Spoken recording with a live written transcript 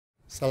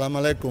Salam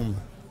alaikum.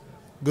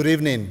 Good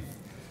evening.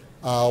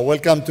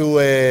 Welcome to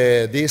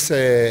this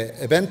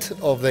event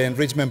of the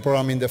enrichment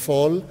program in the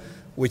fall,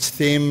 which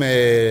theme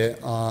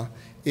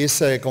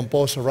is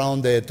composed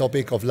around the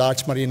topic of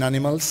large marine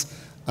animals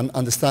and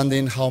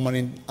understanding how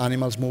marine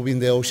animals move in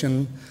the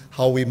ocean,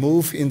 how we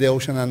move in the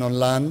ocean and on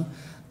land,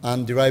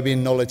 and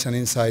deriving knowledge and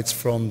insights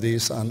from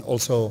this, and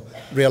also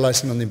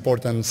realizing on the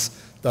importance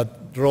that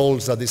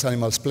roles that these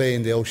animals play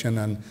in the ocean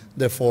and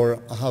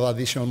therefore have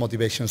additional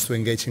motivations to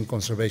engage in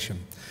conservation.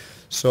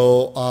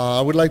 So I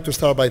would like to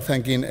start by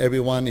thanking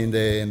everyone in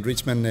the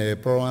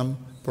enrichment program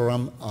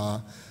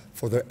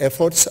for their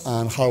efforts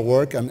and hard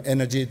work and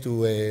energy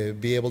to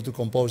be able to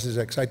compose this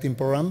exciting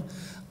program.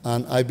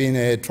 And I've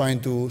been trying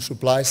to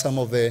supply some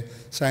of the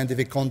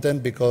scientific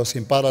content because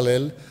in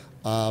parallel,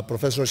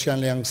 Professor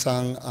Xianliang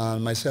Zhang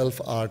and myself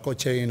are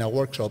co-chairing a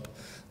workshop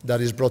that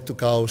is brought to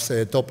cause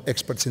top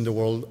experts in the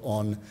world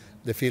on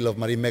the field of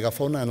marine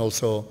megafauna and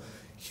also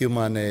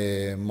human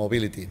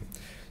mobility.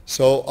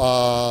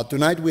 So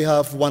tonight we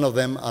have one of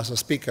them as a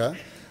speaker,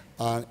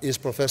 is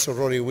Professor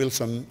Rory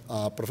Wilson,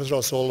 Professor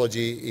of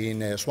Zoology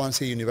in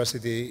Swansea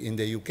University in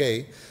the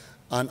UK,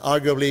 and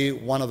arguably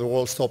one of the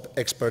world's top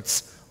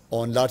experts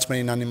on large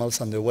marine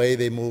animals and the way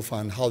they move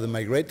and how they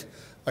migrate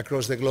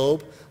across the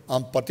globe,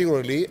 and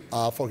particularly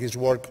for his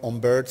work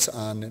on birds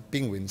and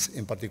penguins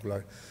in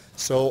particular.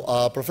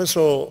 So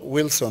Professor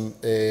Wilson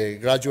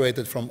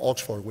graduated from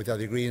Oxford with a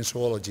degree in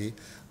zoology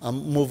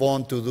and moved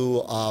on to do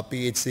a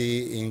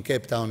PhD in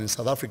Cape Town in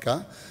South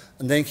Africa.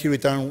 And then he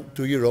returned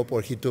to Europe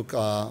where he took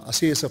a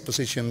series of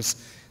positions,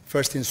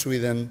 first in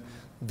Sweden,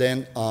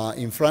 then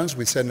in France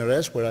with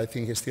CNRS, where I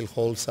think he still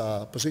holds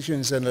a position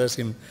in CNRS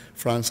in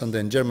France, and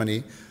then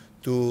Germany,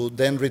 to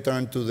then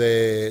return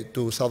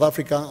to South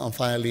Africa and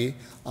finally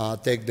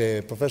take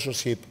the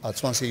professorship at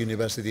Swansea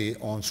University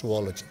on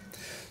zoology.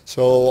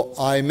 So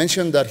I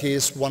mentioned that he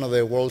is one of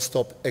the world's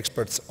top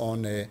experts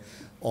on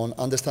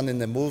understanding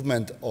the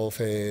movement of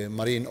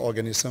marine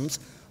organisms,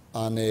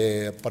 and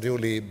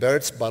particularly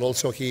birds, but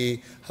also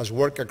he has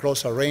worked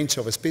across a range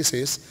of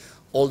species,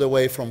 all the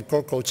way from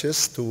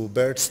cockroaches to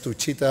birds to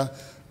cheetah,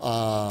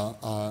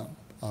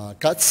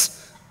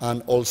 cats,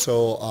 and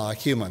also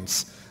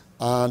humans.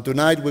 And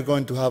tonight we're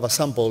going to have a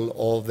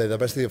sample of the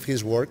diversity of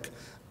his work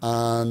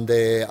and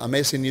the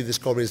amazing new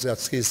discoveries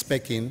that he's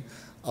making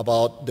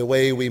about the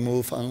way we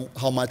move and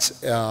how much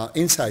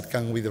insight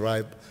can we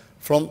derive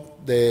from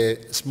the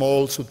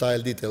small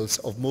subtle details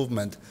of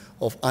movement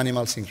of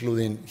animals,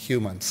 including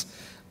humans.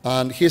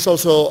 And he's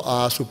also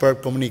a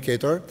superb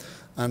communicator,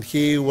 and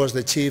he was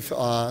the chief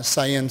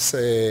science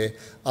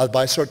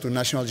advisor to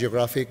National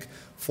Geographic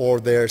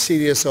for their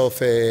series of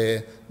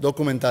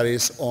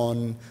documentaries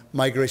on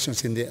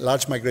migrations in the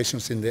large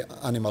migrations in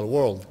the animal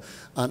world.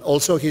 And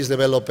also he's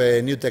developed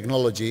a new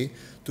technology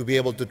to be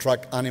able to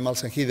track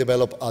animals, and he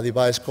developed a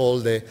device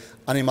called the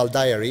Animal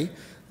Diary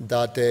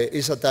that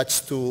is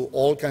attached to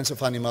all kinds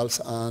of animals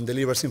and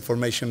delivers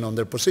information on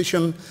their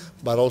position,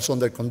 but also on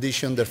their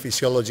condition, their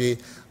physiology,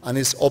 and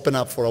is open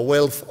up for a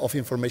wealth of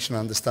information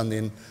and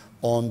understanding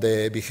on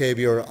the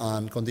behavior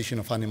and condition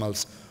of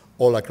animals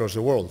all across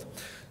the world.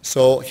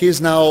 So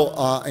he's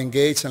now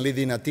engaged and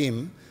leading a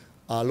team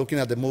looking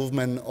at the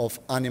movement of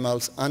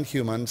animals and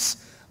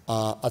humans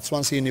at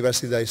Swansea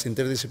University that is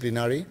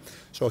interdisciplinary.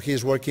 So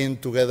he's working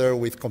together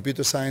with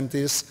computer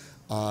scientists,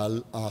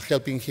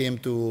 helping him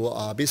to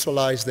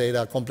visualize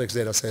data, complex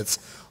data sets,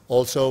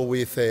 also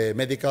with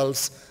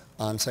medicals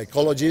and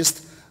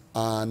psychologists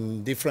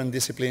and different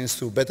disciplines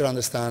to better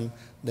understand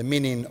the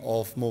meaning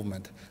of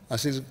movement.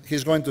 And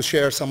he's going to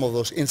share some of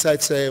those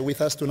insights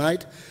with us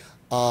tonight.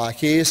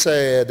 He's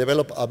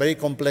developed a very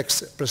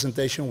complex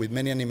presentation with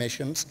many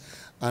animations,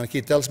 and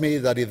he tells me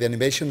that if the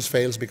animations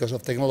fails because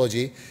of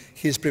technology,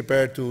 he's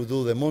prepared to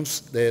do the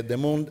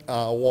moon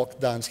walk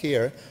dance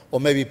here, or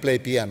maybe play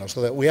piano,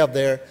 so that we have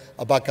there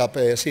a backup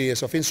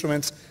series of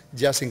instruments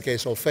just in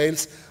case all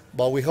fails.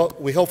 But we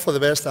hope for the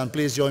best, and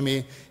please join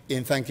me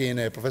in thanking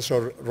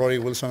Professor Rory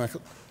Wilson.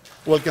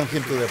 Welcome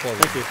him to the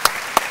podium.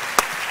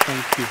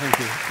 Thank you. Thank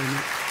you. Thank you.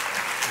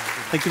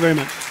 Thank you very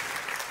much.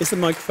 Is the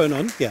microphone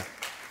on? Yeah.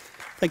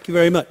 Thank you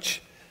very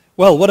much.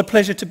 Well, what a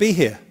pleasure to be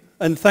here,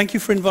 and thank you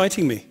for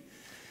inviting me.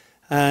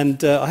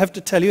 And I have to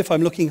tell you, if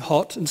I'm looking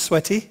hot and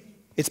sweaty,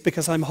 it's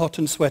because I'm hot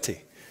and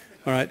sweaty.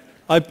 All right.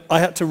 I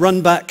had to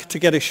run back to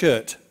get a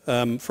shirt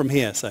from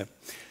here. So,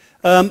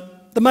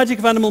 the magic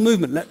of animal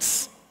movement.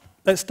 Let's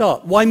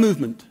start. Why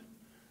movement?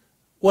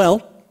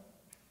 Well,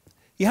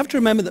 you have to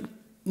remember that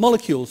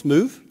molecules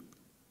move,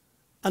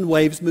 and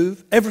waves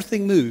move.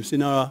 Everything moves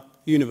in our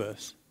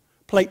universe.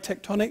 Plate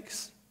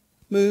tectonics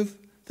move.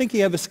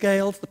 Thinking over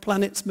scales, the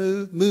planets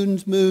move,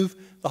 moons move,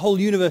 the whole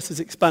universe is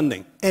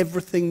expanding.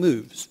 Everything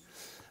moves.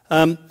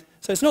 So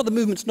it's not that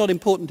movement's not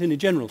important in a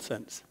general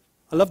sense.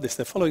 I love this.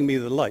 They're following me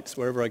with the lights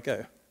wherever I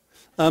go.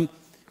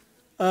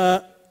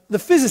 The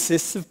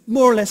physicists have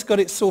more or less got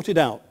it sorted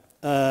out.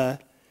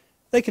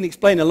 They can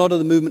explain a lot of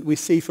the movement we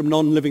see from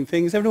non-living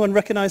things. Everyone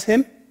recognize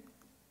him?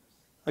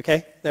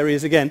 Okay, there he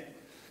is again.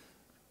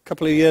 A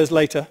couple of years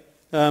later,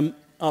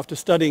 after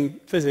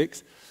studying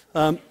physics,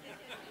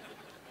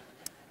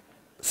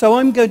 So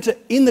I'm going to,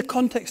 in the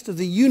context of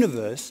the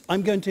universe,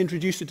 I'm going to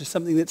introduce you to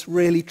something that's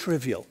really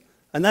trivial,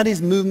 and that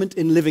is movement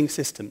in living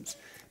systems.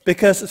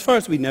 Because as far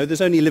as we know,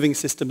 there's only living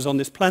systems on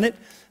this planet,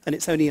 and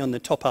it's only on the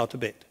top outer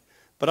bit.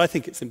 But I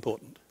think it's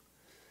important.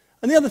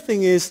 And the other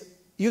thing is,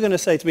 you're going to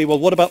say to me, well,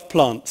 what about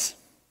plants?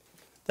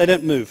 They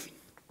don't move.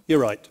 You're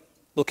right.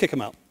 We'll kick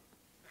them out.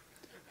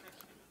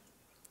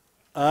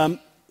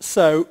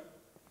 So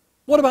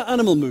what about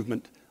animal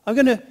movement? I'm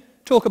going to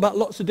talk about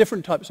lots of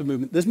different types of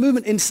movement. There's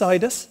movement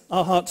inside us.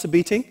 Our hearts are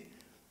beating.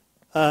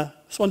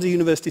 Swansea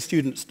University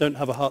students don't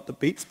have a heart that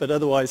beats, but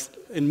otherwise,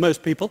 in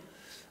most people.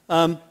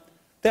 The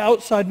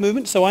outside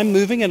movement, so I'm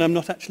moving and I'm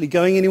not actually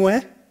going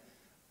anywhere.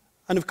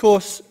 And of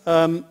course,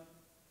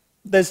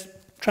 there's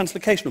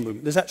translocational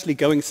movement. There's actually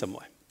going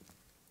somewhere.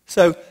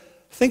 So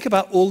think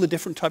about all the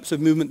different types of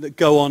movement that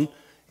go on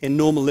in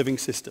normal living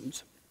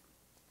systems.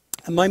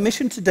 And my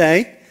mission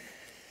today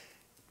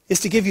is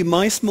to give you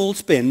my small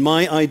spin,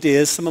 my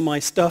ideas, some of my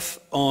stuff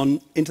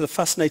into the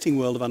fascinating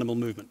world of animal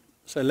movement.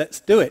 So let's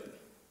do it.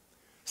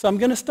 So I'm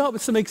going to start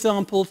with some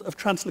examples of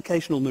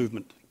translocational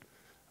movement.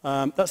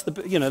 That's the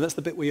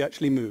bit where you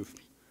actually move.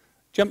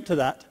 Jump to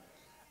that.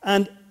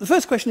 And the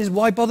first question is,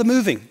 why bother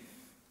moving?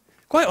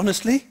 Quite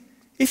honestly,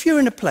 if you're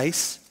in a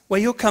place where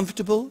you're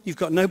comfortable, you've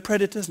got no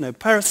predators, no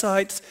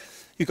parasites,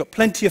 you've got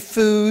plenty of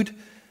food,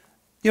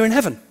 you're in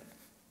heaven.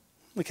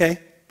 Okay?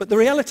 But the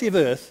reality of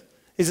Earth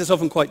is it's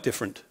often quite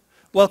different.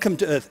 Welcome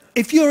to Earth.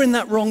 If you're in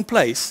that wrong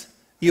place,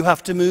 you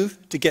have to move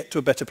to get to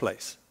a better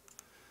place.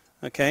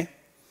 Okay?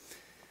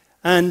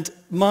 And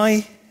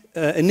my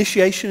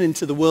initiation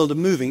into the world of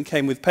moving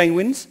came with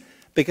penguins,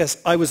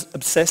 because I was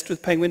obsessed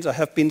with penguins. I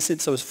have been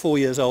since I was 4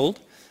 years old,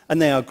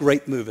 and they are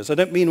great movers. I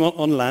don't mean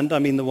on land, I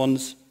mean the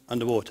ones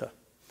underwater.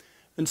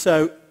 And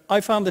so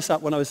I found this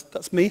out when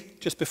that's me,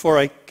 just before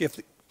I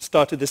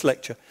started this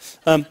lecture.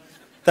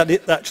 That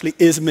it actually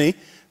is me.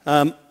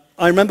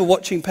 I remember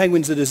watching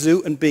penguins at a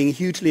zoo and being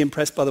hugely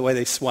impressed by the way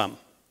they swam.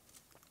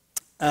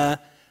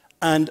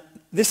 And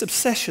this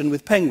obsession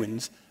with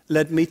penguins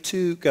led me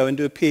to go and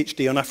do a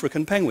PhD on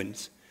African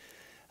penguins,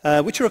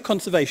 which are a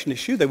conservation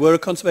issue. They were a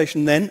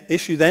conservation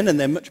issue then, and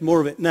they're much more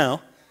of it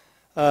now.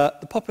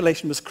 The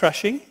population was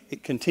crashing.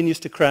 It continues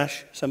to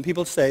crash. Some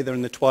people say they're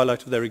in the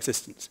twilight of their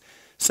existence.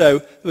 So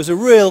there was a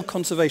real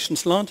conservation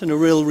slant and a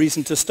real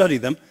reason to study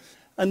them.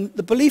 And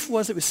the belief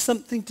was it was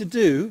something to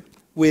do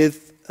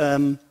with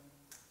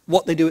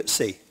what they do at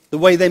sea, the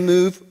way they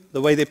move,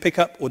 the way they pick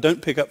up or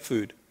don't pick up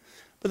food.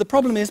 But the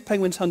problem is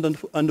penguins hunt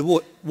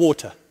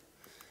underwater.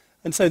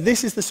 And so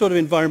this is the sort of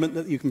environment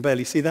that you can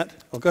barely see that.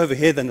 I'll go over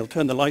here, then they'll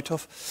turn the light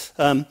off.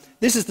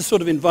 This is the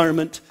sort of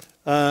environment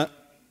I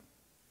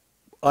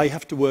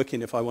have to work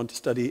in if I want to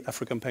study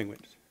African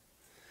penguins.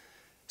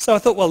 So I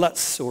thought, well,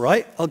 that's all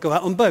right. I'll go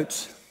out on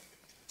boats.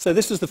 So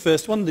this was the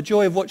first one, The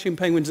Joy of Watching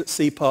Penguins at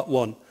Sea, Part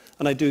 1.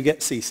 And I do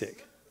get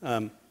seasick.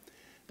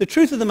 The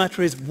truth of the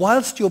matter is,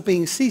 whilst you're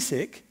being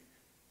seasick,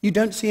 you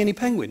don't see any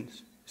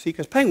penguins. See,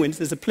 because penguins,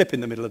 there's a blip in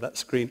the middle of that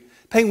screen.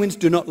 Penguins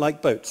do not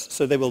like boats,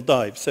 so they will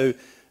dive. So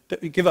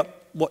give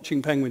up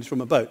watching penguins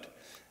from a boat.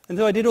 And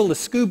so I did all the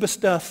scuba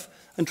stuff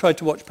and tried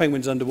to watch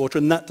penguins underwater,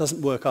 and that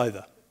doesn't work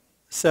either.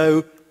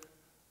 So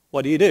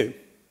what do?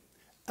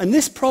 And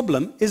this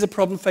problem is a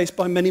problem faced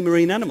by many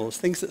marine animals,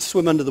 things that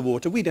swim under the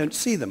water. We don't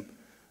see them.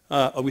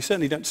 Or we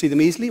certainly don't see them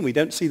easily, and we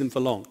don't see them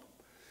for long.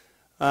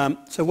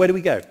 So where do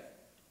we go?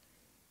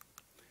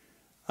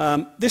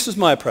 This was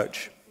my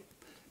approach.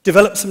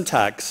 Develop some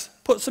tags.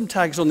 Put some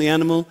tags on the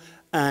animal,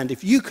 and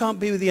if you can't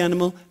be with the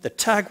animal, the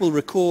tag will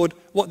record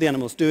what the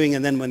animal's doing,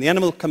 and then when the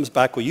animal comes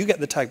back, or you get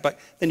the tag back,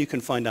 then you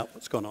can find out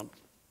what's gone on.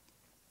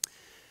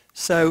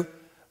 So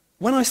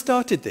when I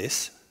started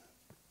this,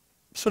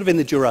 sort of in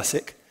the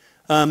Jurassic,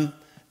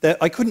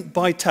 I couldn't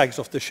buy tags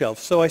off the shelf,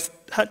 so I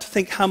had to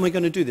think, how am I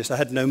going to do this? I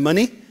had no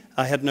money,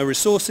 I had no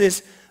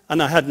resources,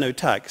 and I had no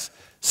tags.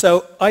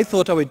 So I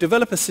thought I would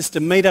develop a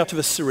system made out of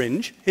a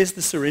syringe. Here's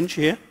the syringe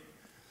here,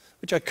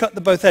 which I cut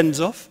the both ends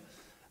off,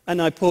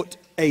 and I put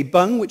a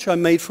bung, which I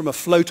made from a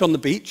float on the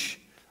beach,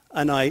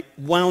 and I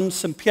wound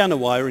some piano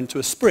wire into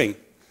a spring.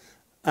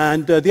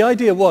 And the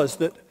idea was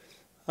that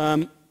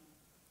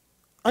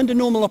under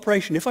normal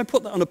operation, if I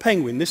put that on a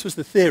penguin, this was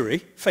the theory,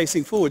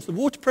 facing forwards, the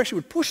water pressure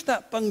would push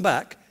that bung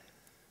back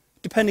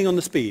depending on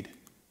the speed.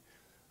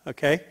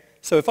 Okay?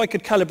 So if I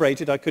could calibrate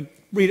it, I could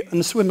read it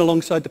and swim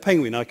alongside the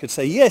penguin. I could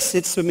say, yes,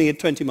 it's swimming at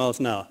 20 miles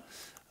an hour.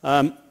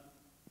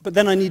 But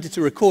then I needed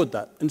to record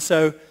that. And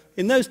so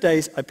in those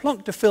days, I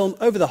plonked a film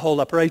over the whole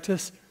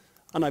apparatus,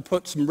 and I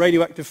put some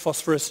radioactive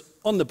phosphorus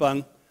on the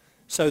bung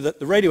so that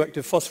the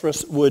radioactive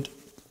phosphorus would...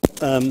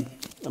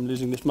 I'm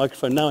losing this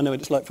microphone now. I know what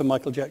it's like for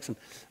Michael Jackson.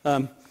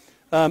 So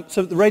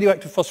that the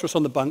radioactive phosphorus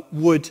on the bung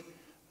would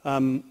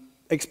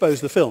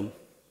expose the film.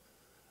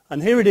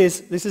 And here it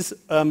is. This is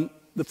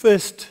the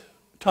first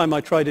time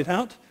I tried it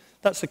out.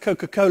 That's a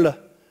Coca-Cola.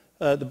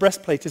 The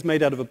breastplate is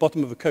made out of the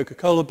bottom of a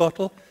Coca-Cola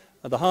bottle.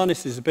 The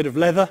harness is a bit of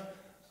leather.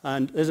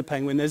 And there's a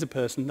penguin, there's a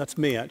person. That's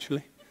me,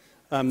 actually.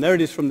 There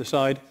it is from the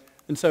side.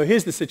 And so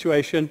here's the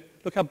situation.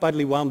 Look how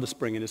badly wound the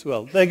spring in as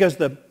well. There goes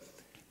the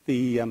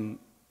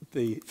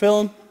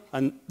film,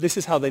 and this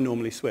is how they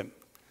normally swim.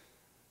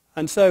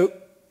 And so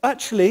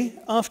actually,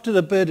 after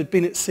the bird had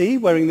been at sea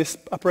wearing this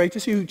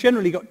apparatus, you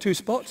generally got 2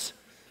 spots.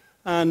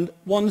 And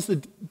one's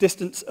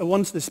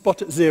the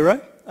spot at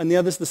 0, and the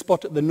other's the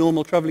spot at the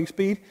normal traveling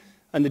speed.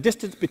 And the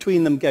distance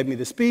between them gave me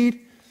the speed,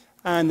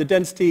 and the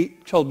density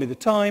told me the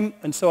time,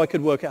 and so I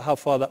could work out how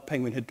far that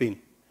penguin had been.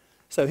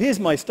 So here's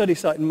my study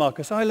site in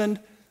Marcus Island.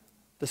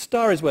 The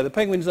star is where the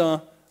penguins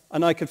are,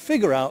 and I could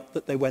figure out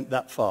that they went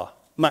that far,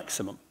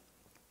 maximum.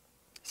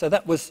 So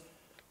that was,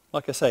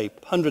 like I say,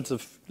 hundreds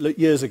of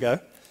years ago.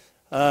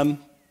 And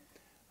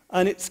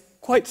it's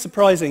quite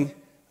surprising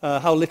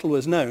how little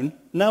was known.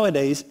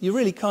 Nowadays, you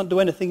really can't do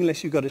anything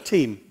unless you've got a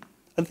team.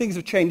 And things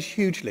have changed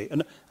hugely.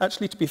 And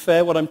actually, to be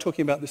fair, what I'm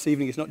talking about this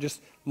evening is not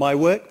just my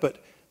work, but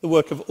the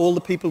work of all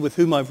the people with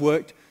whom I've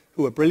worked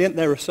who are brilliant.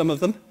 There are some of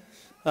them.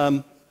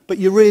 But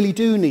you really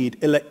do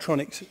need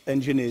electronics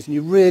engineers, and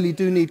you really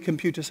do need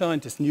computer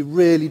scientists, and you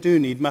really do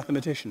need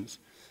mathematicians.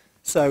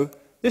 So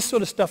this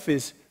sort of stuff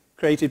is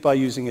created by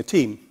using a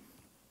team.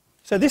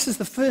 So this is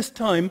the first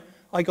time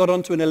I got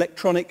onto an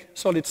electronic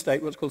solid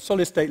state, what's called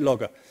solid state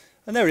logger.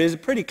 And there it is, a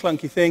pretty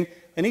clunky thing,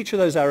 and each of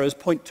those arrows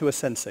point to a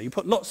sensor. You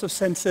put lots of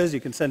sensors, you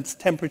can sense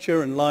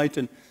temperature and light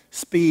and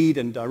speed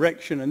and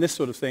direction and this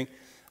sort of thing.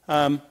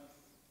 And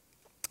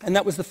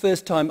that was the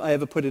first time I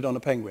ever put it on a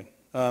penguin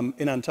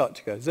in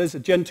Antarctica. There's a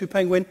Gen 2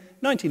 penguin,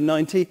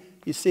 1990.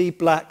 You see,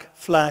 black,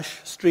 flash,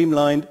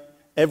 streamlined.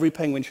 Every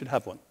penguin should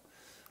have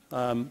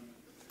one.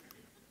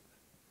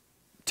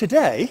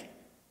 Today,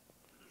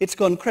 it's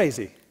gone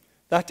crazy.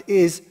 That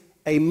is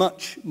a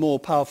much more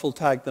powerful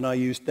tag than I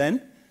used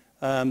then.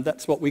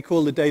 That's what we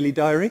call the daily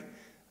diary.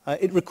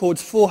 It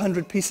records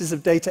 400 pieces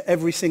of data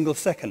every single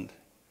second.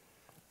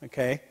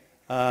 Okay?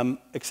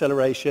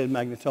 Acceleration,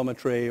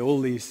 magnetometry,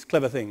 all these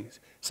clever things.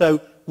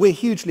 So we're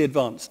hugely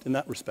advanced in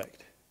that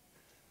respect.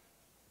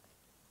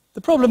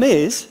 The problem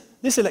is,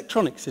 this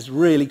electronics is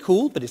really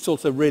cool, but it's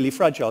also really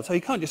fragile. So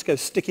you can't just go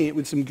sticking it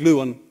with some glue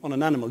on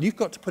an animal. You've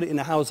got to put it in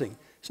a housing.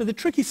 So the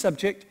tricky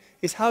subject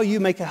is how you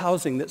make a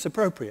housing that's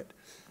appropriate.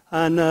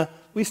 And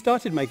we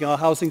started making our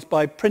housings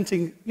by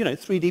printing,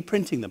 3D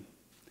printing them.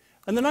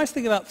 And the nice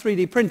thing about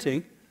 3D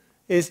printing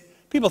is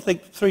people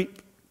think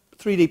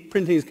 3D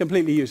printing is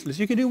completely useless.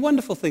 You can do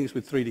wonderful things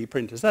with 3D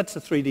printers. That's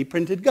a 3D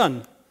printed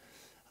gun.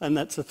 And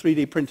that's a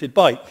 3D printed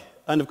bike.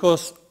 And of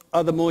course,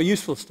 other more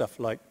useful stuff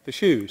like the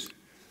shoes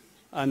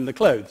and the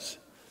clothes.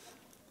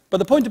 But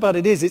the point about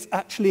it is it's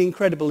actually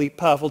incredibly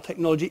powerful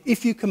technology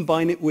if you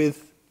combine it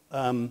with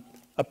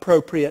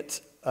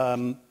appropriate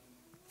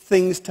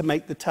things to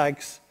make the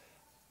tags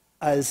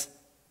as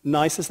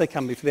nice as they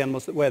can be for the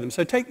animals that wear them.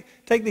 So take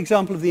the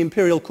example of the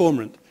imperial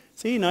cormorant.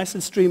 See, nice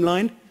and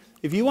streamlined.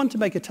 If you want to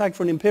make a tag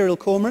for an imperial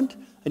cormorant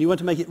and you want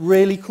to make it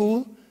really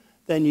cool,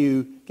 then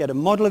you get a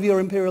model of your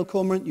imperial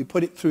cormorant, you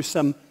put it through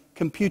some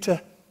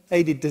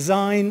computer-aided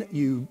design,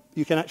 you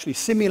can actually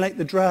simulate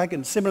the drag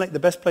and simulate the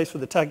best place for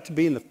the tag to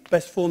be in the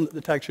best form that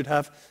the tag should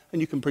have, and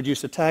you can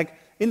produce a tag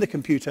in the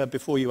computer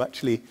before you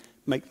actually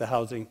make the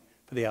housing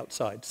for the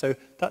outside. So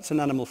that's an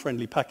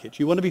animal-friendly package.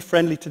 You want to be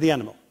friendly to the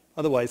animal.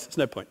 Otherwise, there's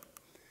no point.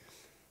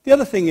 The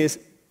other thing is,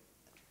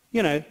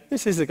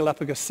 this is a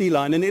Galapagos sea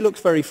lion, and it looks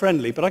very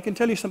friendly, but I can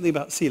tell you something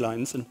about sea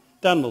lions, and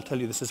Dan will tell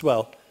you this as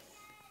well.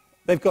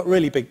 They've got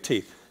really big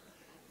teeth.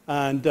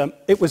 And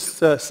it was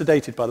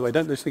sedated, by the way.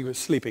 Don't just think it was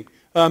sleeping.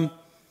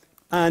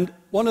 And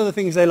one of the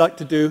things they like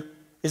to do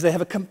is they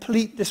have a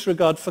complete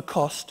disregard for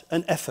cost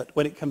and effort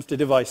when it comes to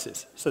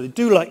devices. So they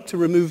do like to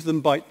remove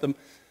them, bite them.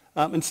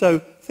 And so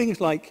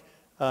things like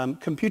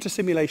computer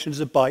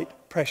simulations of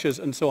bite, pressures,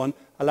 and so on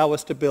allow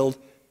us to build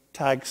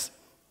tags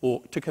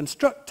or to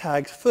construct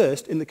tags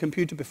first in the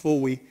computer before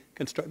we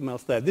construct them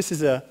elsewhere. This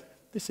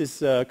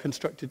is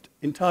constructed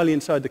entirely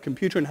inside the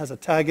computer and has a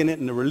tag in it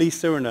and a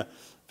releaser and a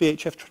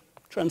VHF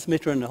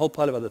transmitter and a whole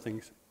pile of other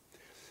things.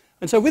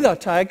 And so with our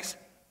tags,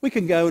 we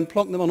can go and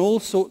plonk them on all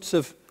sorts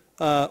of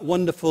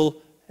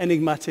wonderful,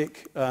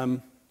 enigmatic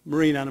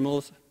marine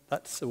animals.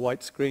 That's a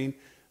white screen,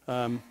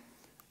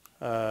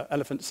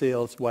 elephant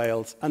seals,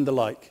 whales, and the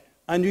like.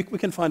 And we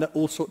can find out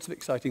all sorts of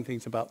exciting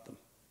things about them.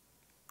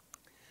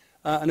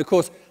 And of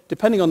course,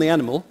 depending on the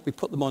animal, we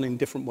put them on in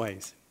different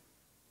ways.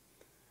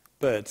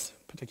 Birds,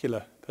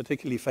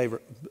 particularly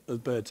favorite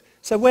of birds.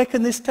 So where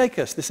can this take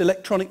us, this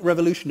electronic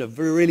revolution of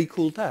really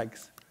cool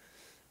tags?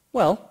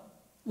 Well,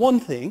 one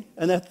thing,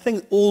 and a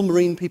thing all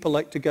marine people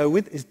like to go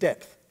with, is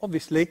depth.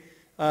 Obviously,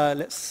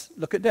 let's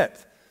look at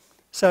depth.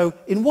 So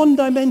in one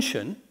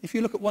dimension, if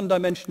you look at one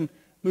dimension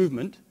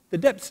movement, the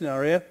depth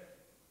scenario,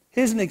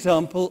 here's an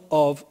example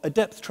of a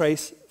depth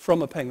trace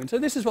from a penguin. So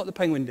this is what the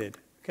penguin did,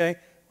 okay?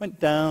 Went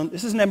down,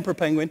 this is an emperor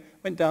penguin,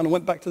 went down and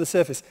went back to the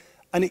surface.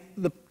 And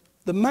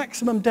the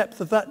maximum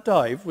depth of that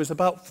dive was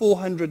about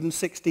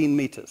 416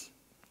 meters.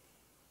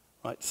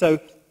 Right, so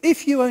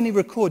if you only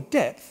record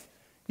depth,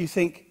 you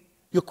think,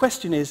 your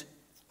question is,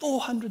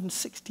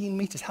 416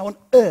 meters, how on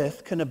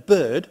earth can a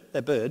bird,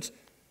 they're birds,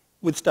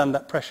 withstand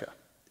that pressure?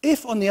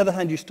 If, on the other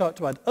hand, you start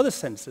to add other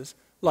sensors,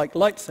 like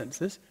light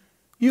sensors,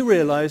 you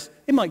realize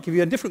it might give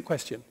you a different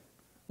question.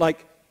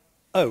 Like,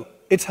 oh,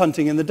 it's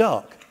hunting in the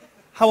dark.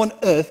 How on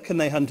earth can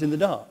they hunt in the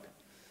dark?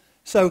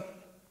 So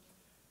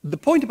the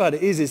point about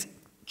it is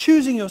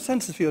choosing your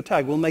sensors for your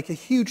tag will make a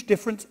huge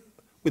difference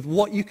with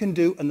what you can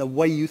do and the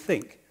way you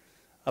think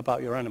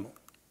about your animal.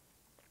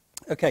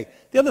 Okay,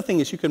 the other thing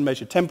is you can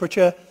measure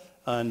temperature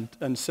and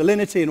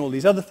salinity and all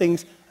these other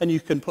things, and you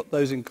can put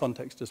those in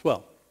context as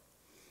well.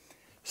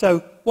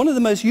 So one of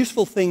the most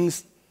useful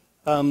things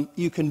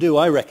you can do,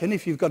 I reckon,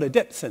 if you've got a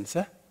depth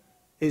sensor,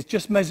 is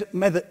just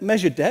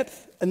measure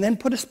depth and then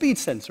put a speed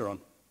sensor on.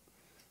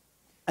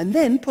 And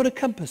then put a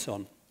compass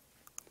on.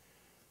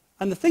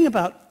 And the thing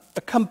about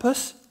a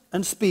compass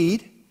and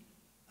speed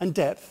and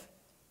depth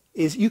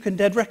is you can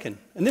dead reckon.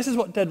 And this is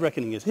what dead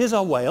reckoning is. Here's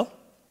our whale.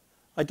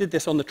 I did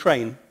this on the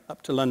train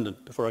up to London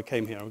before I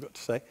came here, I've got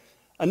to say.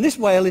 And this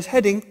whale is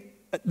heading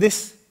at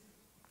this,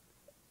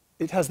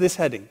 it has this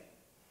heading.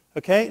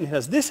 Okay, and it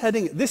has this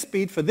heading at this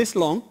speed for this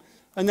long,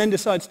 and then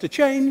decides to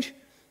change,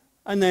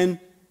 and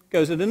then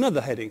goes at another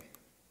heading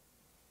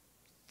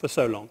for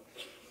so long.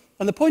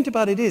 And the point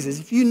about it is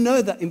if you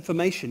know that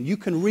information, you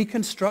can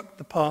reconstruct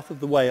the path of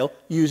the whale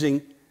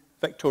using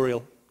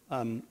vectorial,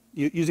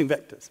 using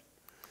vectors.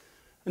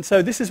 And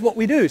so this is what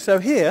we do. So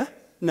here,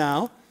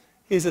 now,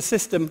 is a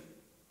system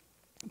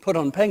put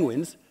on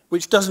penguins,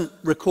 which doesn't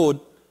record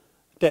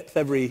depth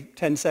every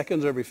 10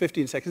 seconds or every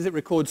 15 seconds. It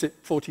records it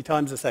 40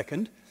 times a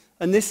second.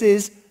 And this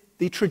is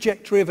the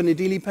trajectory of an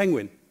Adelie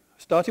penguin,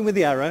 starting with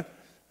the arrow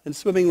and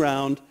swimming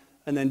round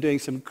and then doing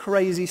some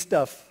crazy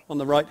stuff on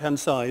the right-hand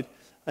side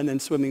and then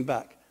swimming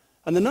back.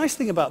 And the nice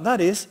thing about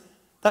that is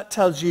that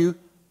tells you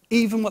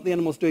even what the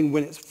animal's doing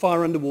when it's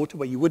far underwater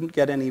where you wouldn't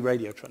get any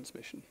radio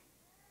transmission.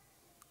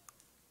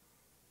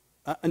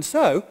 And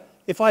so,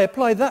 if I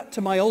apply that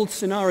to my old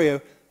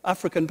scenario,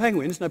 African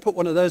penguins, and I put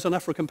one of those on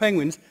African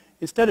penguins,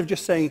 instead of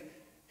just saying,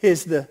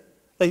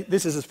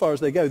 this is as far as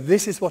they go,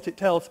 this is what it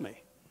tells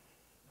me.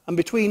 And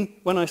between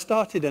when I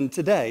started and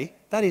today,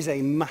 that is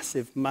a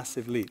massive,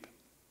 massive leap.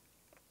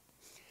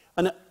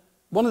 And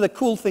one of the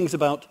cool things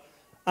about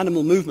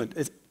animal movement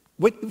is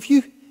if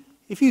you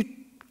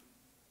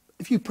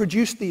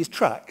produce these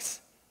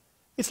tracks,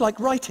 it's like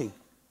writing.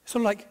 It's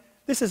sort of like,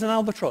 this is an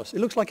albatross. It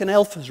looks like an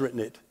elf has written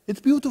it. It's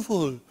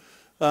beautiful.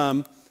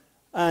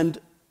 And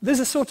there's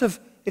a sort of,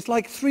 it's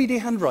like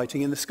 3D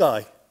handwriting in the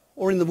sky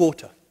or in the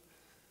water.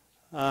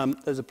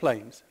 Those are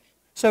planes.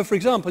 So, for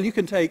example, you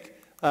can take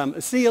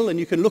a seal and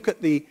you can look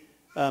at the,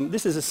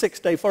 this is a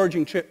 6-day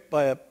foraging trip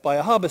by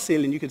a harbour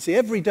seal, and you can see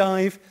every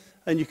dive,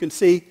 and you can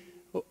see,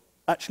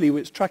 actually,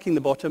 it's tracking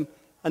the bottom,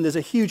 and there's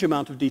a huge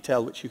amount of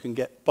detail which you can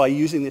get by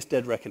using this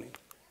dead reckoning.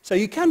 So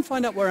you can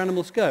find out where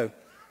animals go.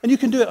 And you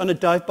can do it on a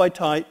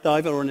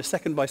dive-by-dive or on a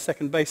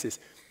second-by-second basis.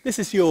 This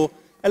is your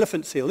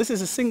elephant seal. This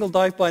is a single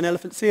dive by an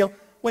elephant seal.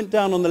 Went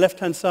down on the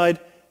left-hand side,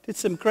 did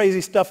some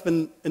crazy stuff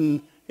in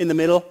the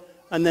middle,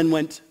 and then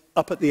went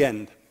up at the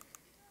end.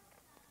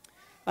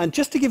 And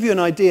just to give you an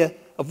idea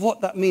of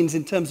what that means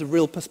in terms of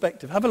real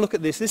perspective, have a look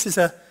at this. This is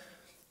a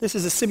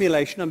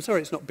simulation. I'm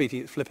sorry it's not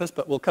beating its flippers,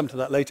 but we'll come to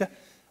that later,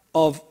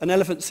 of an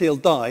elephant seal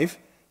dive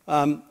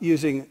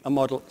using a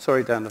model,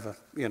 sorry, down of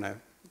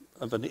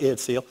of an eared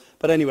seal.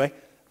 But anyway,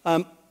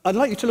 I'd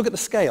like you to look at the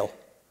scale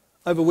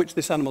over which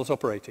this animal is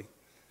operating.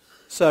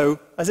 So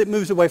as it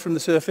moves away from the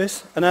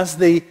surface, and as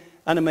the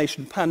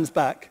animation pans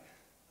back,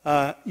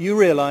 you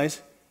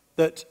realize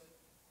that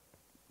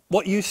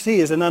what you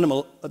see as an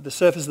animal at the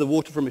surface of the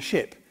water from a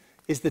ship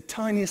is the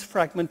tiniest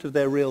fragment of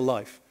their real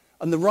life.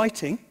 And the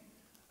writing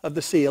of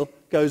the seal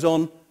goes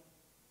on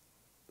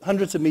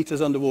hundreds of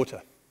meters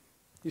underwater.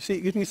 You see,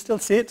 you can still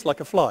see it, it's like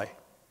a fly.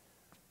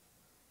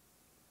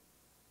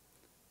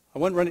 I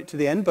won't run it to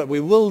the end, but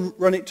we will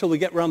run it till we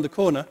get round the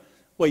corner,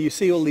 where you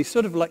see all these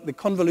sort of like the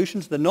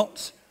convolutions, the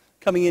knots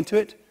coming into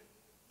it,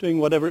 doing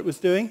whatever it was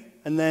doing,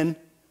 and then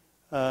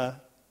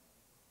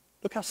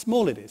look how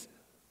small it is.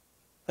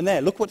 And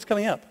there, look what's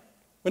coming up.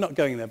 We're not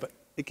going there, but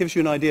it gives you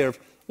an idea of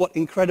what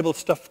incredible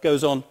stuff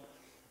goes on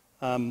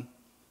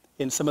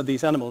in some of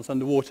these animals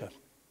underwater.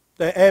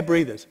 They're air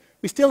breathers.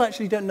 We still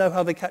actually don't know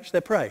how they catch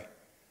their prey,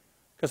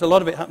 because a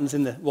lot of it happens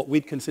in what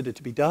we'd consider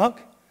to be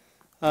dark.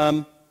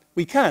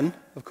 We can,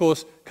 of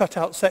course, cut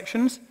out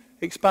sections,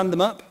 expand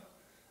them up,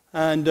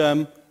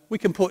 and we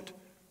can put,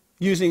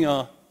 using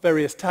our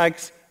various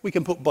tags, we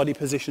can put body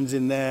positions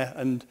in there,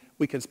 and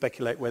we can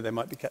speculate where they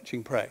might be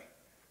catching prey.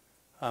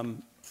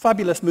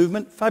 Fabulous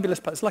movement, fabulous,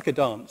 it's like a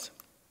dance.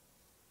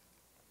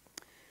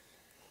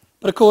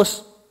 But of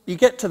course, you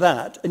get to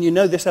that, and you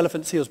know this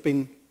elephant seal's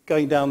been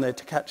going down there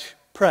to catch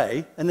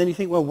prey, and then you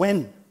think, well,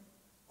 when?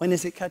 When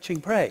is it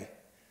catching prey?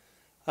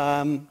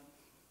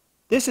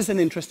 This is an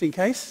interesting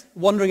case,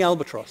 wandering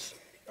albatross.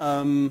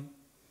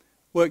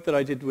 Work that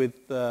I did with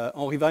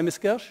Henri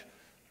Weimerskirch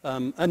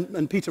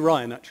and Peter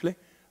Ryan, actually.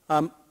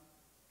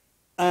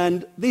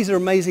 And these are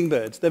amazing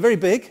birds. They're very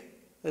big.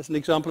 There's an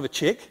example of a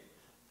chick.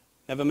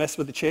 Never mess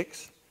with the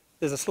chicks.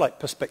 There's a slight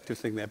perspective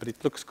thing there, but it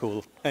looks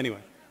cool.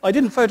 Anyway, I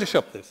didn't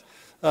Photoshop this.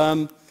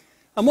 And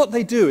what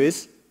they do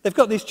is, they've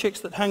got these chicks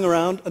that hang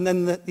around, and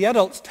then the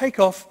adults take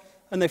off,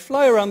 and they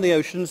fly around the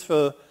oceans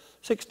for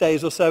 6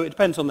 days or so. It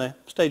depends on their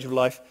stage of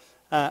life,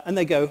 and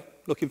they go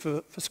looking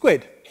for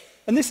squid.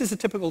 And this is a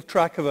typical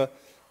track of a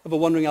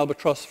wandering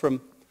albatross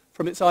from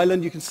its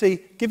island. You can see,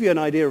 give you an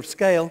idea of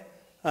scale.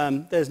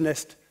 There's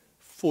nest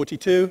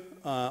 42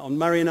 on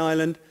Marion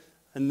Island,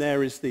 and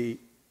there is the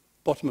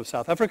bottom of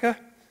South Africa.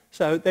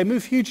 So they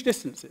move huge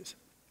distances.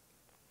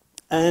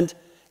 And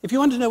if you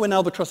want to know when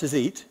albatrosses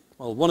eat,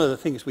 well, one of the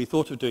things we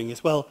thought of doing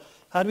is, well,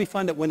 how do we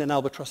find out when an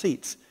albatross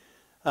eats?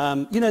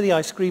 You know the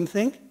ice cream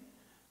thing?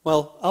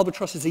 Well,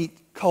 albatrosses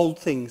eat cold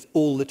things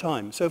all the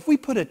time. So if we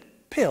put a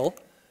pill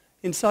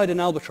inside an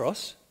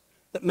albatross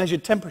that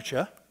measured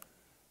temperature,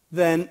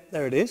 then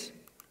there it is.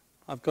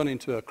 I've gone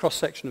into a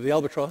cross-section of the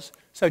albatross.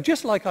 So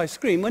just like ice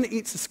cream, when it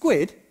eats a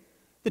squid,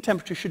 the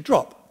temperature should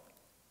drop.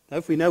 Now,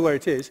 if we know where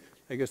it is,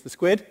 there goes the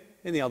squid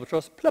in the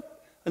albatross,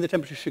 plop, and the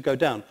temperature should go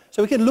down.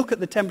 So we can look at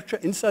the temperature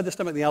inside the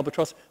stomach of the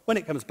albatross when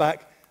it comes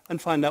back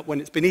and find out when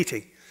it's been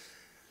eating.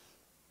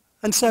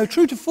 And so,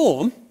 true to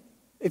form,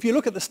 if you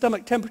look at the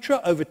stomach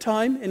temperature over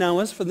time in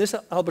hours for this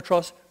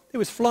albatross, it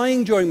was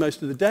flying during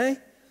most of the day,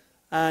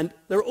 and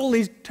there are all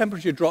these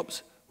temperature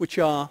drops which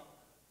are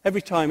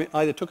every time it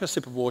either took a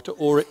sip of water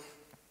or it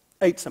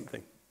ate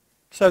something.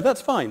 So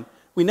that's fine.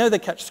 We know they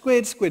catch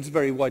squid. Squid's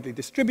very widely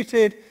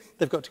distributed.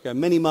 They've got to go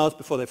many miles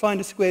before they find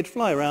a squid,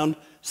 fly around,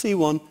 see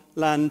one,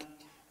 land,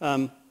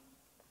 and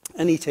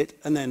eat it,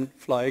 and then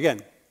fly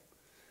again.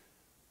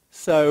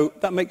 So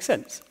that makes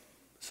sense.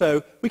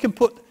 So we can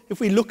put, if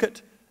we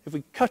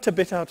cut a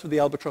bit out of the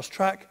albatross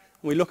track,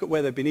 and we look at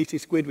where they've been eating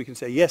squid, we can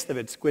say, yes, they've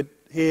had squid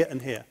here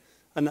and here,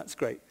 and that's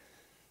great.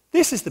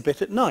 This is the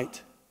bit at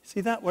night.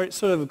 See that, where it's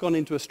sort of gone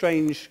into a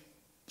strange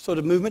sort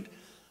of movement?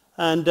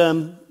 And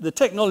the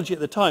technology at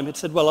the time had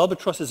said, well,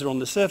 albatrosses are on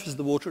the surface of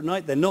the water at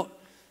night. They're not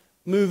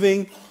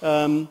moving,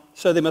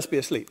 so they must be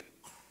asleep.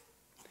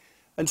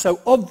 And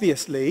so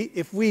obviously,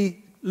 if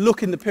we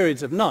look in the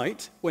periods of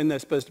night when they're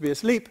supposed to be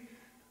asleep,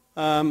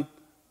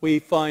 we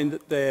find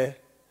that they're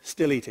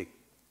still eating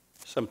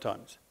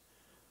sometimes.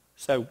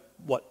 So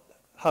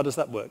how does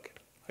that work?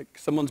 Like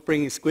someone's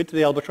bringing squid to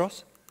the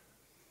albatross?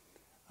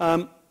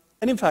 And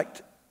in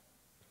fact,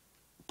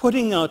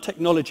 putting our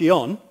technology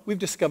on, we've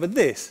discovered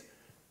this.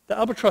 The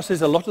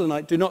albatrosses a lot of the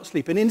night do not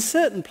sleep. And in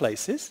certain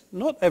places,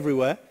 not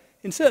everywhere,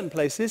 in certain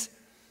places,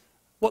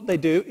 what they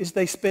do is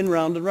they spin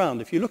round and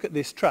round. If you look at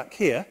this track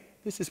here,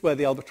 this is where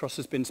the albatross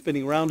has been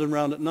spinning round and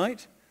round at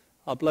night.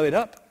 I'll blow it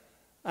up.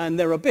 And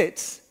there are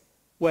bits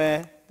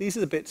where, these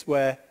are the bits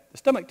where the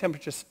stomach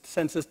temperature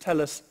sensors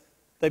tell us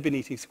they've been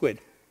eating squid.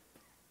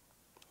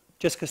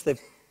 Just because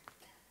they've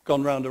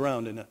gone round and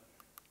round in a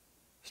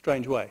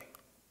strange way.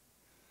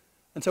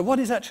 And so what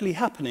is actually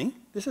happening,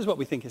 this is what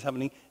we think is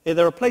happening,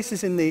 there are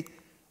places in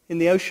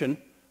the ocean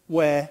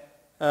where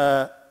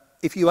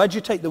if you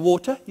agitate the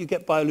water, you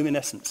get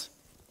bioluminescence.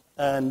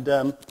 And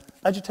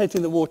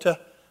agitating the water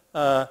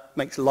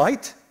makes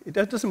light. It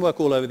doesn't work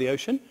all over the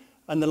ocean,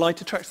 and the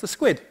light attracts the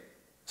squid.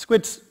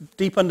 Squid's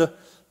deep under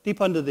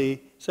the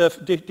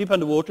surface, deep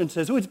underwater, and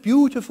says, oh, it's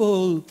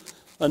beautiful,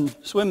 and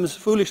swims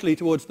foolishly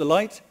towards the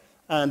light,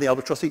 and the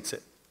albatross eats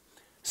it.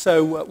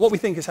 So what we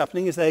think is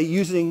happening is they're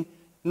using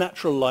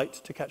natural light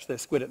to catch their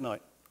squid at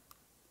night.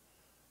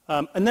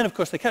 And then, of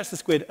course, they catch the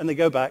squid, and they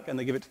go back, and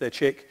they give it to their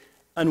chick,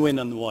 and we're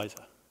none the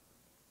wiser.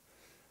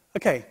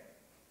 Okay,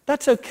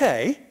 that's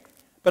okay,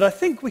 but I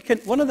think we can,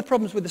 one of the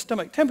problems with the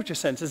stomach temperature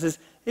sensors is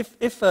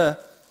if a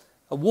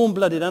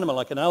warm-blooded animal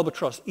like an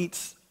albatross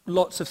eats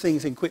lots of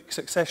things in quick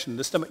succession,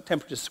 the stomach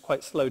temperature is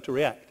quite slow to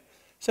react.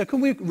 So can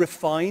we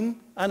refine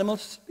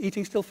animals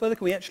eating still further?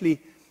 Can we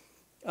actually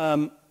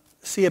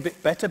see a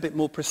bit better, a bit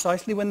more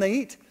precisely when they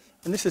eat?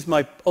 And this is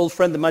my old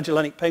friend, the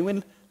Magellanic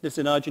penguin, lives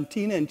in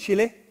Argentina and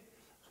Chile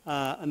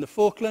and the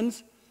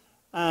Falklands.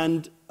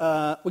 And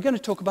we're going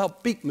to talk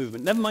about beak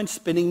movement. Never mind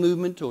spinning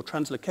movement or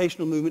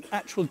translocational movement,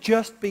 actual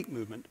just beak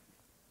movement.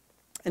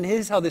 And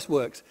here's how this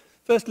works.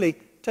 Firstly,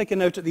 take a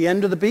note at the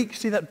end of the beak.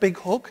 See that big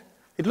hook?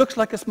 It looks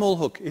like a small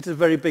hook. It's a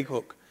very big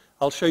hook.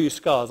 I'll show you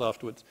scars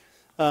afterwards.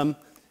 And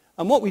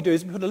what we do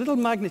is we put a little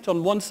magnet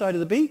on one side of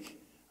the beak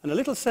and a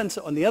little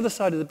sensor on the other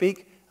side of the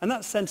beak, and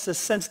that sensor is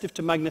sensitive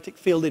to magnetic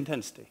field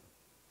intensity.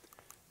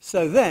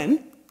 So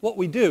then, what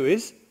we do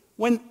is,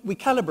 when we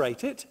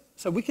calibrate it,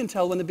 so we can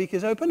tell when the beak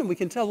is open and we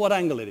can tell what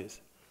angle it is.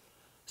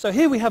 So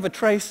here we have a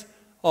trace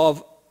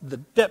of the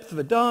depth of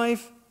a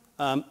dive.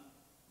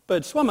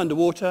 Bird swam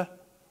underwater,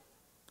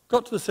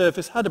 got to the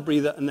surface, had a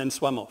breather, and then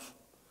swam off.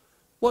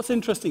 What's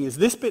interesting is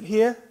this bit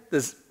here.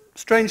 There's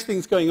strange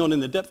things going on in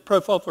the depth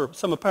profile. For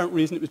some apparent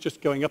reason, it was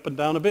just going up and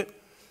down a bit.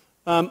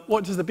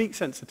 What does the beak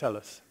sensor tell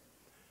us?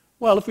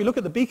 Well, if we look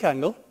at the beak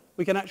angle,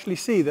 we can actually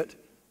see that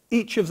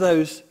each of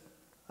those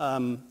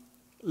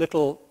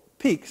little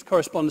peaks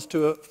corresponds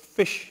to a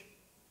fish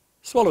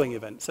swallowing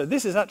event. So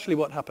this is actually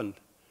what happened.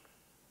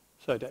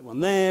 So I did one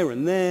there,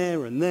 and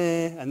there, and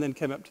there, and then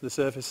came up to the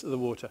surface of the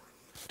water.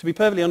 To be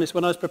perfectly honest,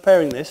 when I was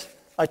preparing this,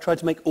 I tried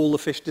to make all the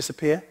fish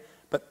disappear,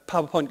 but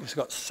PowerPoint just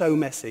got so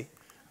messy.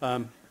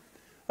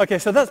 Okay,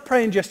 so that's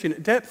prey ingestion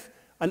at depth.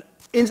 And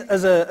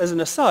as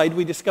an aside,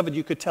 we discovered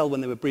you could tell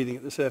when they were breathing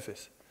at the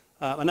surface.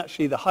 And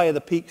actually, the higher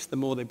the peaks, the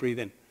more they breathe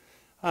in.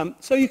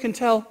 So you can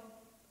tell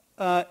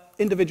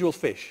individual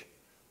fish.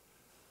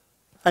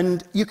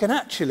 And you can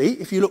actually,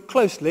 if you look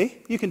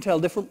closely, you can tell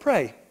different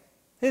prey.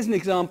 Here's an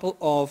example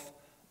of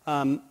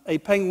a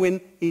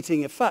penguin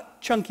eating a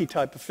fat, chunky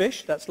type of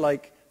fish. That's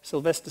like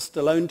Sylvester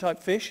Stallone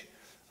type fish.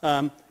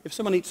 If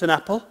someone eats an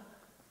apple,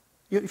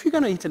 if you're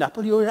going to eat an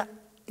apple,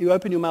 you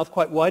open your mouth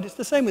quite wide. It's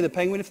the same with a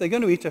penguin. If they're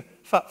going to eat a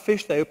fat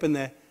fish, they open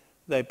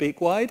their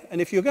beak wide.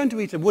 And if you're going to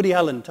eat a Woody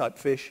Allen type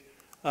fish,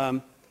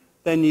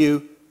 then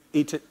you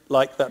eat it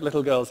like that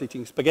little girl's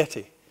eating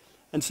spaghetti.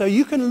 And so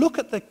you can look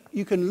at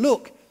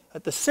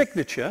the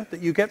signature that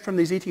you get from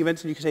these eating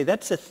events, and you can say,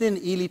 that's a thin,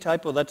 eely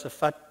type, or that's a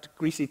fat,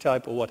 greasy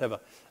type, or whatever.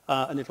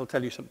 And it'll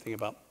tell you something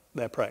about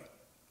their prey.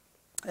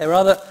 There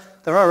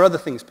are other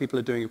things people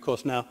are doing, of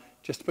course, now.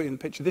 Just to put you in the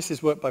picture, this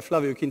is work by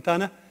Flavio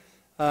Quintana.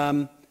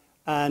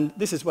 And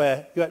this is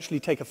where you actually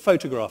take a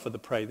photograph of the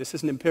prey. This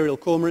is an imperial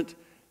cormorant.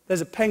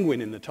 There's a penguin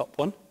in the top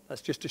one.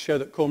 That's just to show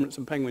that cormorants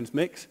and penguins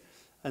mix.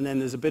 And then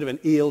there's a bit of an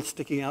eel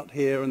sticking out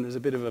here, and there's a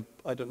bit of a,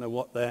 I don't know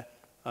what there.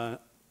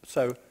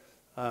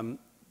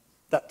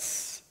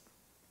 That's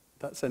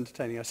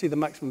entertaining. I see the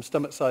maximum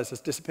stomach size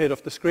has disappeared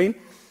off the screen.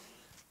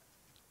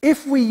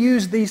 If we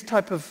use these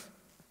type of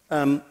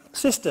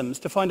systems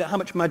to find out how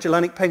much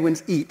Magellanic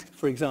penguins eat,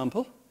 for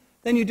example,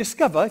 then you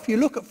discover, if you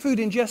look at food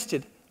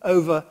ingested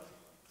over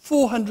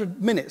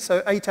 400 minutes,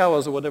 so 8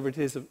 hours or whatever it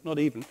is, not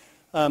even,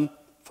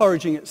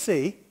 foraging at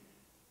sea,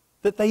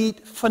 that they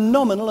eat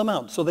phenomenal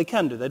amounts, or they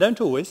can do. They don't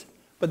always,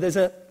 but there's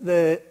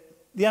the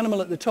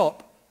animal at the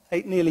top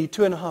ate nearly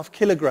 2.5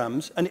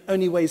 kilograms, and it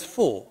only weighs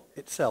 4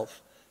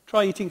 itself.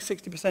 Try eating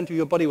 60% of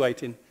your body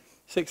weight in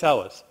 6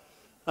 hours.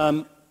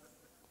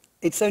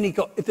 It's only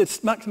got,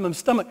 its maximum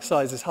stomach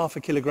size is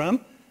 0.5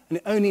 kilogram, and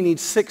it only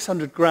needs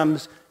 600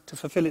 grams to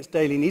fulfill its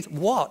daily needs.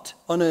 What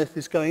on earth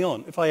is going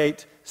on? If I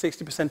ate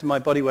 60% of my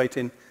body weight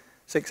in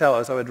 6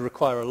 hours, I would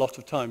require a lot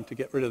of time to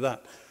get rid of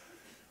that.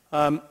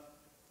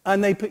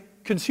 And they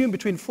consume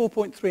between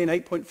 4.3 and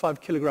 8.5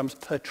 kilograms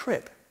per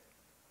trip,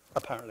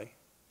 apparently.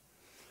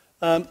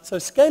 So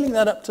scaling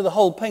that up to the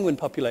whole penguin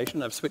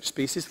population, I've switched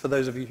species for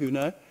those of you who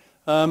know,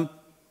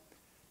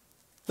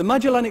 the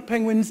Magellanic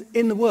penguins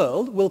in the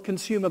world will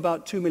consume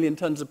about 2 million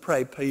tons of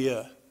prey per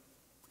year.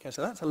 Okay,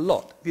 so that's a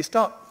lot. If you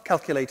start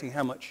calculating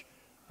how much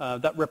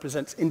that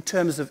represents in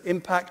terms of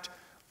impact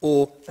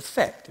or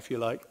effect, if you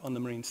like, on the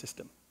marine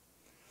system.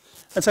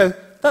 And so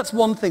that's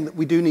one thing that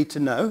we do need to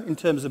know in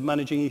terms of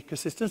managing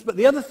ecosystems. But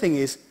the other thing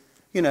is,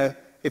 you know,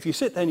 if you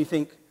sit there and you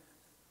think,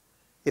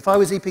 if I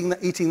was eating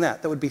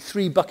that would be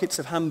 3 buckets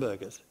of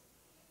hamburgers.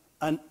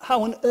 And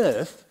how on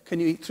earth can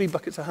you eat 3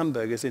 buckets of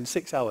hamburgers in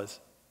 6 hours?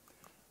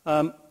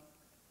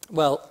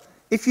 Well,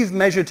 if you've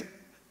measured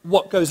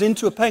what goes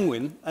into a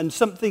penguin and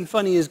something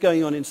funny is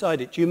going on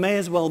inside it, you may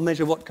as well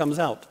measure what comes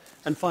out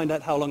and find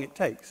out how long it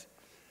takes.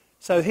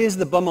 So here's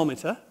the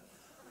bummometer.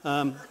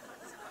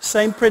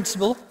 Same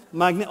principle,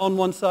 magnet on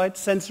one side,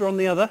 sensor on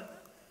the other.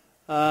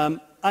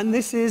 And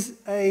this is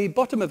a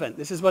bottom event.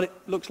 This is what it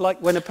looks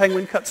like when a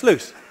penguin cuts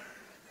loose.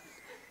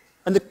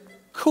 And the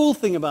cool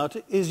thing about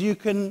it is you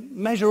can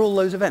measure all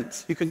those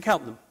events. You can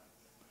count them.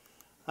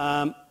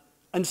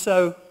 And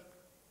so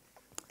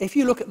if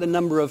you look at the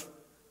number of,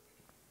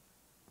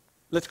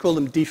 let's call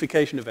them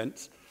defecation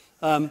events,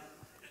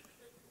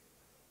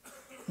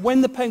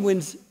 when the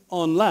penguin's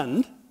on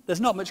land,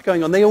 there's not much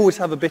going on. They always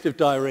have a bit of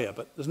diarrhea,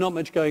 but there's not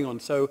much going on.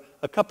 So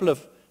a couple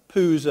of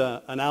poos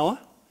an hour.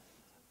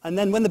 And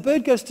then when the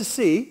bird goes to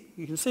sea,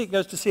 you can see it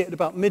goes to sea at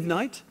about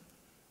midnight.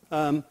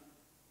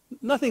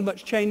 Nothing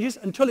much changes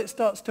until it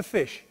starts to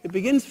fish. It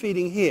begins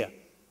feeding here.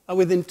 And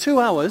within 2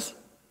 hours,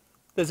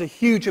 there's a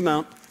huge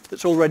amount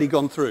that's already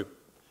gone through.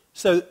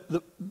 So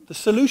the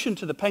solution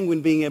to the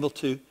penguin being able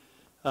to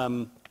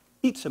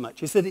eat so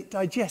much is that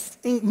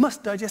it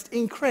must digest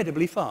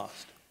incredibly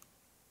fast.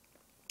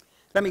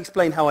 Let me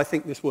explain how I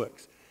think this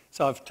works.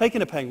 So I've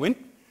taken a penguin,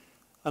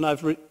 and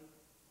I've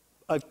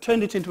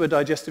turned it into a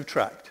digestive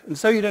tract. And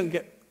so you don't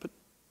get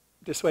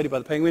dissuaded by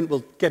the penguin,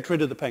 we'll get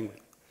rid of the penguin.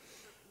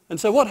 And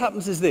so what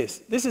happens is this.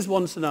 This is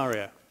one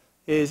scenario,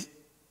 is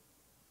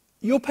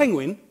your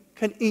penguin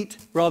can eat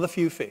rather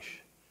few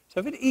fish. So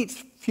if it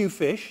eats few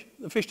fish,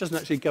 the fish doesn't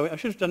actually go in. I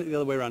should have done it the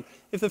other way around.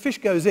 If the fish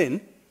goes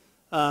in,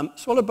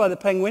 swallowed by the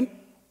penguin,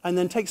 and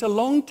then takes a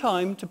long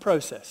time to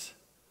process.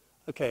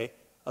 Okay,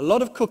 a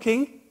lot of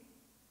cooking,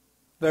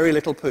 very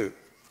little poo.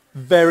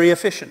 Very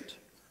efficient,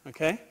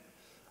 okay?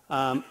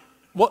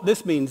 What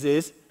this means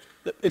is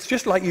that it's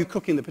just like you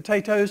cooking the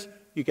potatoes.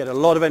 You get a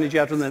lot of energy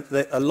out of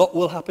them. A lot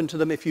will happen to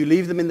them if you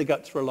leave them in the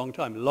guts for a long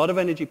time. A lot of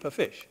energy per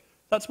fish.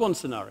 That's one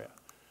scenario.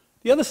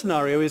 The other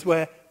scenario is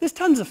where there's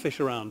tons of fish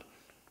around.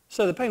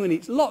 So the penguin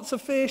eats lots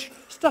of fish,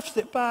 stuffs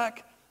it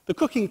back, the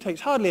cooking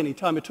takes hardly any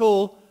time at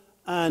all,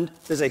 and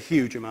there's a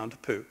huge amount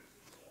of poo.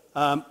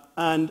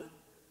 And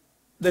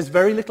there's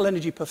very little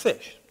energy per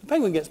fish. The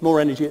penguin gets more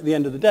energy at the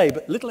end of the day,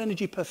 but little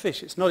energy per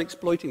fish. It's not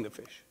exploiting the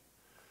fish.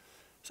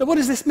 So what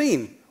does this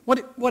mean? What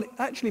it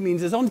actually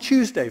means is on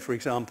Tuesday, for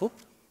example,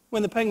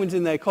 when the penguins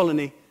in their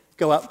colony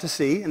go out to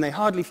sea and they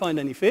hardly find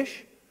any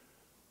fish,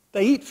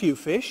 they eat few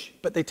fish,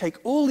 but they take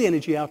all the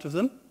energy out of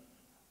them,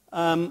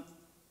 and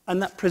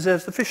that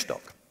preserves the fish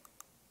stock.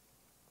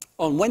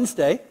 On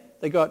Wednesday,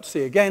 they go out to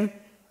sea again,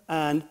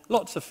 and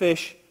lots of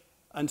fish,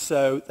 and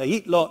so they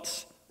eat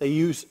lots, they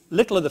use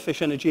little of the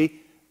fish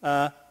energy,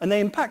 and they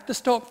impact the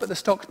stock, but the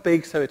stock's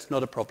big, so it's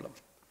not a problem.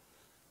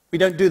 We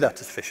don't do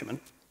that as fishermen,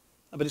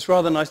 but it's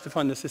rather nice to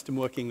find the system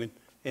working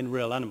in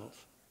real animals.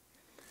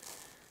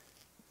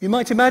 You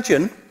might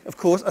imagine, of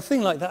course, a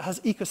thing like that has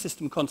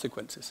ecosystem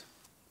consequences.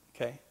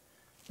 Okay?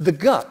 The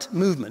gut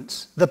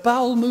movements, the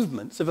bowel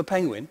movements of a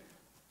penguin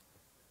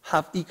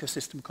have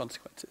ecosystem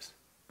consequences.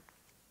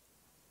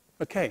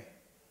 Okay,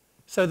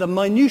 so the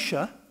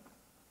minutiae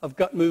of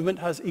gut movement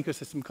has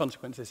ecosystem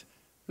consequences.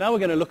 Now we're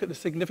going to look at the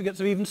significance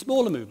of even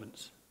smaller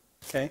movements.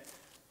 Okay,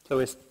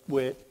 so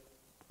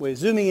we're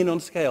zooming in on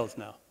scales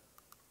now.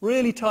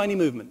 Really tiny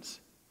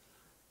movements.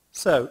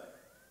 So,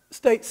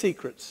 state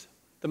secrets,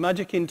 the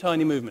magic in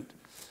tiny movement.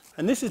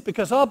 And this is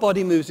because our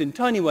body moves in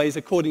tiny ways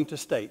according to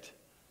state.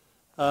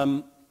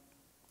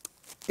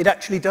 It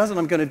actually does, and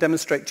I'm going to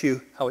demonstrate to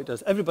you how it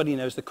does. Everybody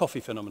knows the coffee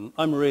phenomenon.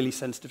 I'm really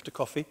sensitive to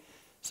coffee,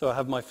 so I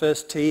have my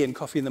first tea and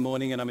coffee in the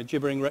morning, and I'm a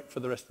gibbering wreck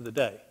for the rest of the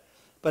day.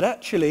 But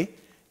actually,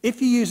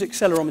 if you use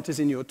accelerometers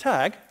in your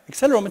tag,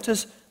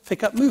 accelerometers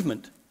pick up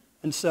movement.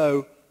 And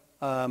so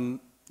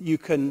you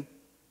can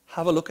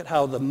have a look at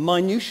how the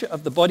minutiae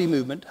of the body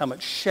movement, how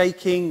much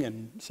shaking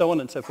and so on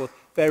and so forth,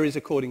 varies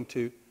according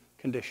to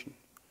condition.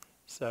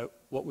 So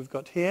what we've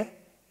got here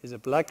is a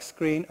black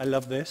screen. I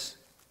love this.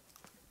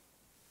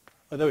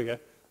 Oh, there we go.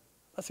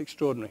 That's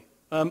extraordinary.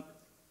 Oh,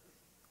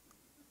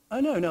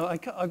 no,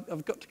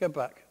 I've got to go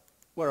back.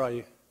 Where are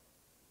you?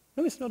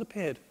 No, it's not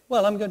appeared.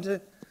 Well,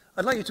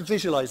 I'd like you to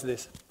visualize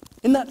this.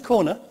 In that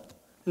corner,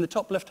 in the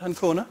top left-hand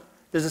corner,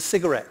 there's a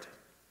cigarette,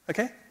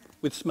 okay,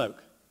 with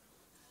smoke.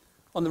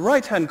 On the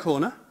right-hand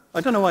corner,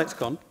 I don't know why it's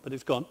gone, but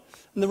it's gone.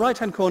 In the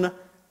right-hand corner,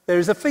 there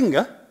is a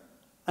finger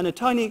and a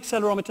tiny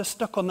accelerometer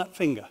stuck on that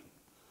finger.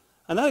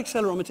 And that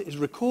accelerometer is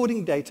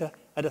recording data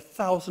at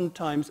 1,000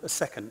 times a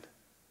second,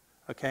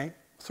 okay?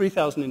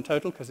 3,000 in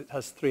total because it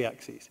has 3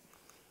 axes.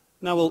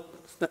 Now,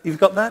 you've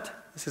got that?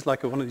 This is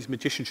like one of these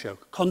magician shows.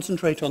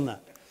 Concentrate on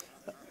that.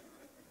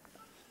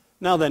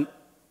 Now then,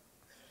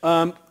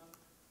 oh,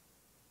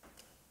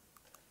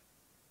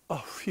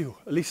 phew,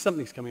 at least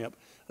something's coming up.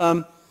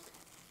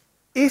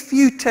 If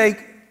you take,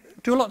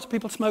 do lots of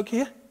people smoke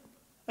here?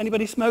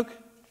 Anybody smoke?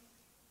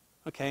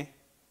 Okay.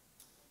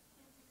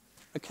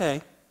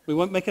 Okay, we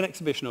won't make an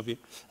exhibition of you.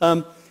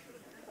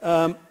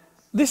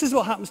 This is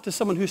what happens to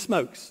someone who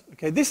smokes.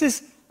 Okay, this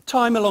is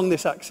time along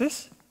this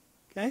axis.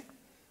 Okay,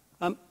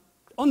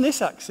 on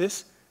this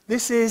axis,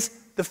 this is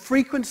the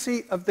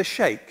frequency of the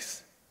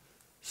shakes.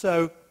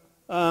 So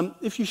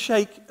if you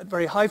shake at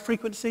very high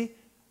frequency,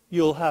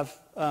 you'll have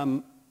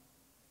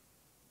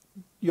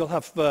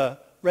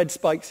red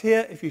spikes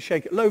here. If you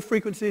shake at low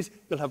frequencies,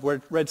 you'll have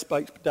red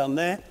spikes down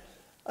there.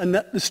 And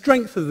the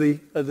strength of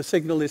the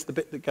signal is the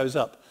bit that goes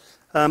up.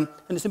 And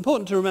it's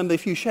important to remember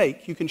if you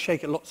shake, you can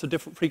shake at lots of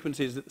different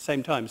frequencies at the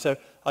same time. So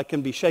I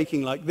can be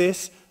shaking like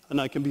this,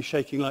 and I can be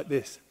shaking like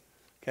this.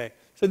 Okay.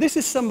 So this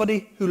is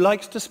somebody who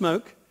likes to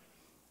smoke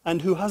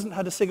and who hasn't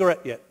had a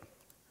cigarette yet.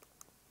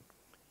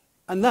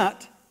 And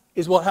that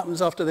is what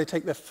happens after they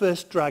take their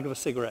first drag of a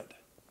cigarette.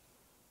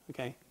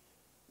 Okay.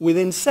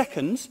 Within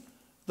seconds,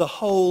 the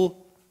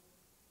whole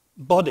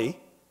body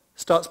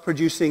starts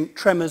producing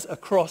tremors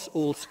across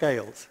all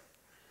scales.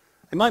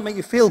 It might make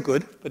you feel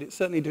good, but it's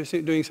certainly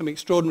doing some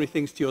extraordinary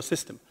things to your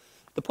system.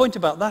 The point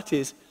about that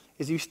is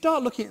you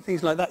start looking at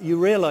things like that, you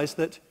realize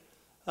that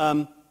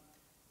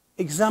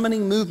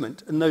examining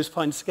movement in those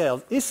fine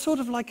scales is sort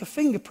of like a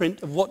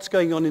fingerprint of what's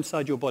going on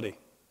inside your body.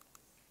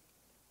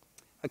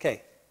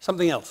 Okay,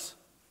 something else.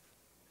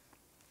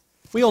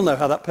 We all know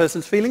how that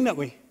person's feeling, don't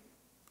we?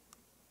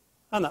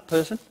 And that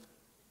person.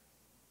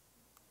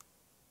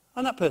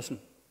 And that person.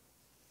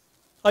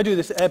 I do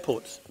this at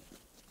airports.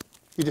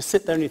 You just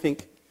sit there and you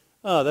think,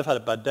 oh, they've had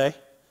a bad day,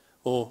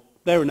 or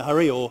they're in a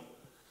hurry, or,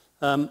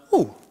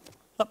 oh,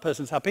 that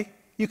person's happy.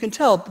 You can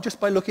tell just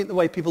by looking at the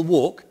way people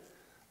walk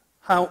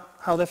how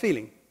they're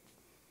feeling.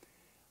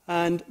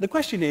 And the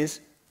question is,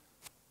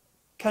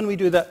 can we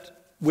do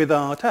that with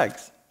our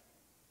tags?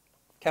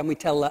 Can we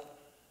tell that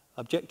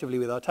objectively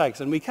with our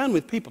tags? And we can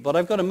with people, but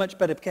I've got a much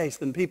better case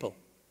than people.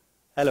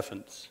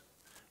 Elephants.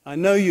 I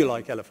know you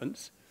like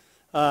elephants.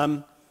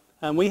 And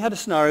we had a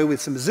scenario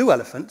with some zoo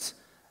elephants,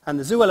 and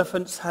the zoo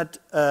elephants had,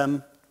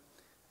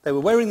 they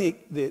were wearing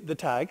the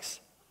tags,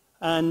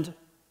 and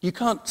you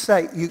can't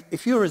say,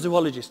 if you're a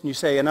zoologist and you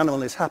say an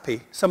animal is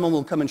happy, someone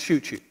will come and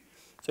shoot you.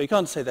 So you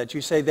can't say that.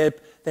 You say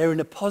they're in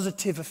a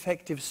positive,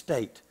 affective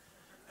state,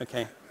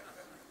 okay,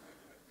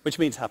 which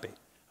means happy.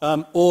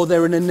 Or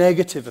they're in a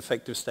negative,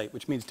 affective state,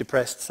 which means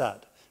depressed,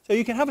 sad. So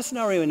you can have a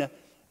scenario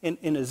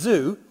in a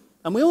zoo,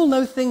 and we all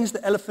know things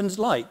that elephants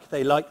like.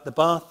 They like the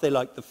bath, they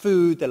like the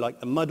food, they like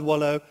the mud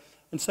wallow.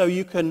 And so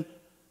you can,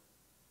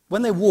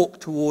 when they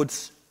walk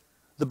towards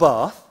the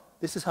bath,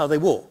 this is how they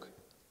walk.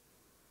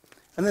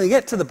 And then they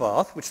get to the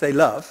bath, which they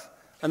love,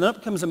 and then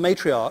up comes a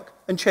matriarch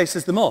and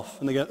chases them off.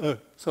 And they go, oh,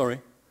 sorry.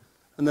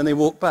 And then they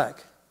walk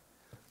back.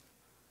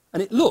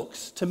 And it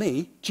looks, to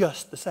me,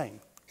 just the same.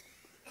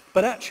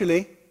 But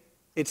actually,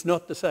 it's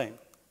not the same.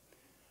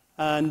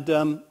 And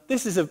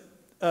this is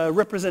a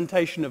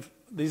representation of,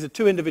 these are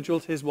two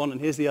individuals, here's one and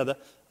here's the other.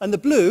 And the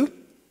blue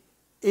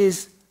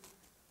is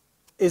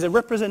a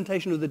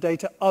representation of the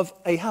data of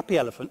a happy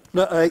elephant,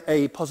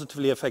 a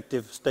positively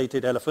affective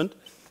stated elephant.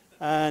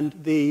 And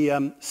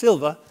the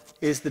silver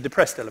is the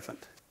depressed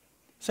elephant.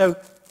 So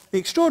the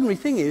extraordinary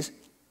thing is,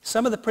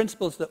 some of the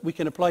principles that we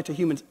can apply to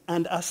humans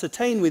and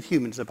ascertain with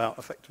humans about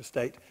affective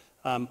state,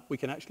 we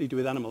can actually do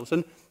with animals.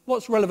 And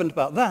what's relevant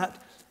about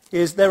that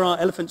is there are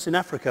elephants in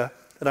Africa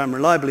that I'm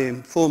reliably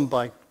informed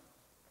by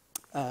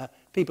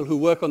people who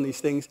work on these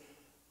things.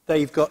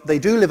 They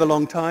do live a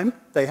long time,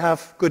 they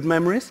have good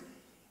memories,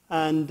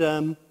 and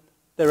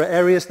there are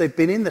areas they've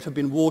been in that have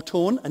been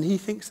war-torn, and he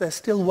thinks they're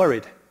still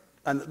worried,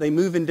 and that they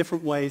move in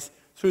different ways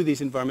through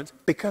these environments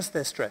because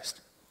they're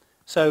stressed.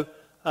 So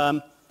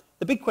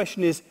the big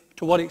question is,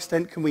 to what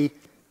extent can we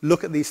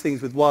look at these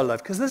things with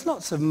wildlife? Because there's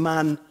lots of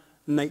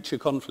man-nature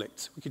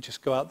conflicts. We could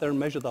just go out there and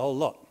measure the whole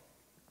lot.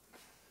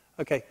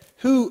 Okay,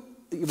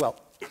 well,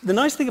 the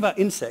nice thing about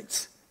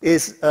insects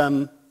is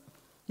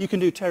you can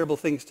do terrible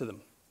things to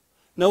them.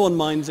 No one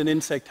minds an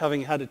insect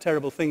having had a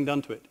terrible thing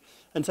done to it.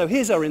 And so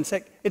here's our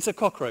insect. It's a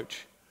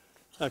cockroach,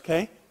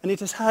 okay? And it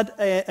has had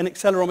an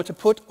accelerometer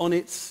put on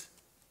its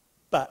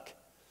back.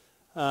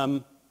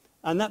 And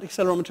that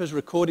accelerometer is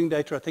recording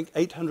data, I think,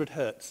 800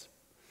 hertz.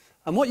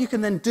 And what you can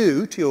then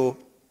do to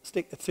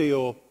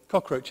your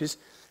cockroaches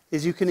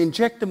is you can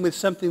inject them with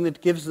something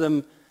that gives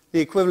them the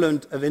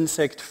equivalent of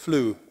insect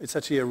flu. It's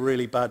actually a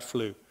really bad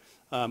flu,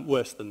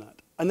 worse than that.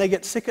 And they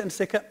get sicker and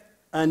sicker,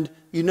 and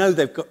you know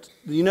they've got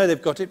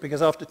it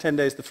because after 10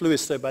 days the flu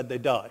is so bad they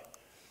die.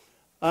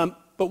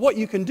 But what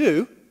you can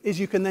do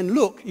is you can then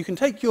you can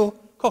take your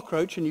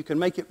cockroach and you can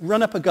make it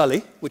run up a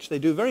gully, which they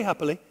do very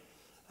happily,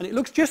 and it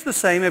looks just the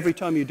same every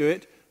time you do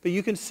it, but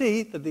you can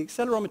see that the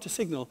accelerometer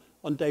signal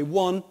on day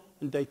 1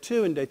 and day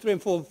 2 and day 3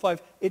 and 4 and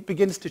 5, it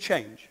begins to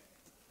change.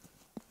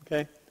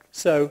 Okay?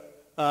 So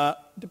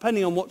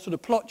depending on what sort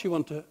of plot you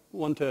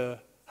want to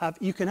have,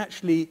 you can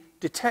actually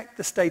detect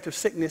the state of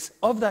sickness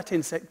of that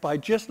insect by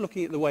just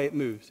looking at the way it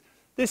moves.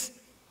 This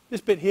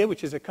bit here,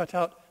 which is a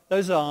cutout,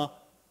 those are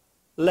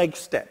leg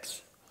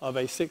steps of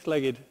a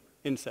 6-legged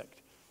insect.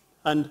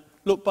 And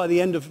look, by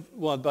the end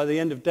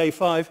of day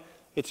 5,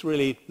 it's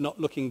really not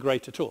looking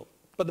great at all.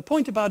 But the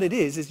point about it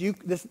is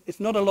it's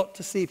not a lot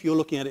to see if you're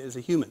looking at it as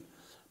a human.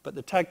 But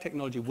the tag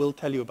technology will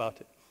tell you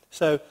about it.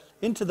 So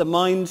into the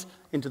minds,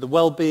 into the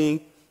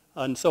well-being,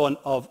 and so on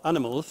of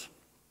animals,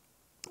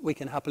 we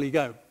can happily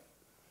go.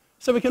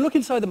 So we can look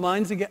inside the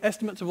minds and get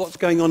estimates of what's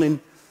going on in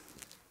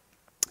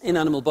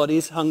animal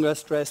bodies, hunger,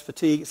 stress,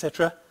 fatigue,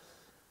 etc.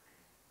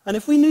 And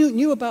if we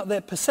knew about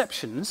their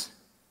perceptions,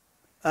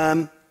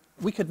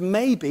 we could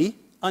maybe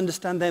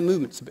understand their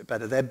movements a bit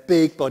better, their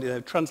big body,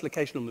 their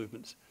translocational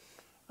movements.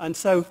 And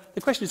so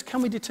the question is,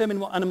 can we determine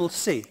what animals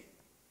see?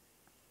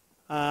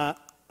 And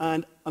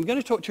I'm going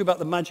to talk to you about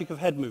the magic of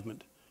head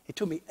movement. It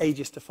took me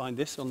ages to find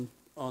this on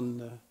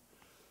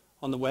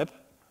the web.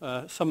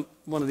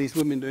 One of these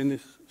women doing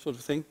this sort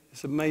of thing.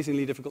 It's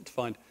amazingly difficult to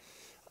find.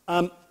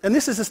 And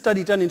this is a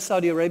study done in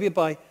Saudi Arabia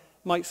by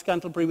Mike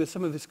Scantlebury with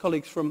some of his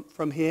colleagues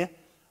from here.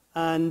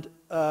 And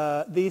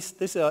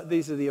these are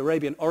the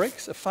Arabian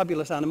oryx, a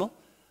fabulous animal.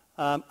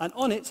 And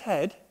on its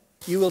head,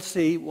 you will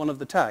see one of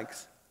the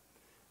tags.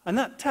 And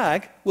that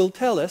tag will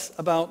tell us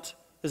about,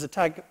 there's a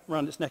tag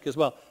around its neck as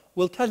well,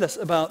 will tell us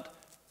about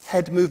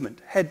head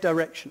movement, head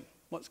direction,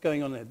 what's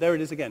going on there. There it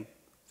is again.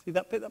 See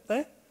that bit up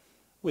there?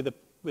 With a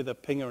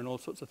pinger and all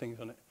sorts of things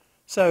on it.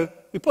 So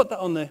we put that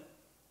on the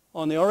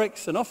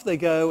oryx, and off they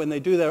go, and they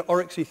do their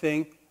oryxy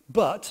thing,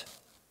 but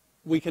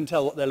we can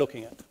tell what they're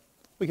looking at.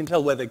 We can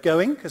tell where they're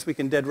going, because we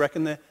can dead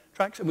reckon their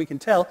tracks, and we can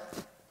tell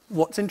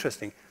what's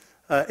interesting.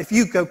 If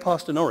you go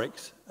past an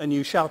oryx and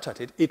you shout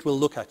at it, it will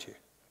look at you.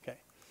 Okay?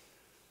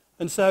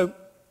 And so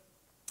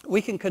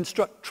we can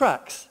construct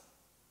tracks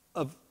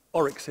of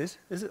oryxes.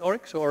 Is it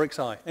oryx or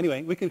oryxi?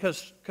 Anyway, we can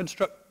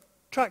construct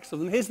tracks of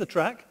them. Here's the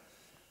track.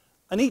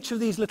 And each of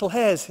these little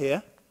hairs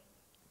here,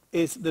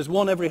 there's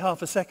one every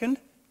half a second,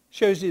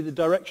 shows you the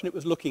direction it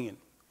was looking in.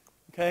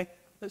 Okay?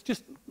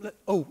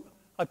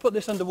 I put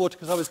this underwater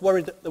because I was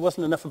worried that there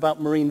wasn't enough about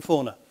marine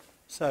fauna.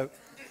 So,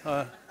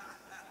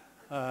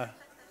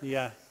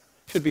 yeah,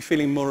 should be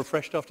feeling more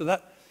refreshed after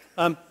that.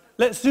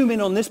 Let's zoom in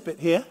on this bit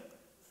here.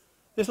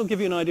 This will give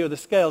you an idea of the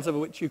scales over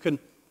which you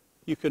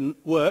can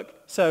work.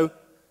 So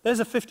there's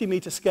a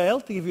 50-meter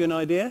scale to give you an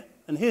idea.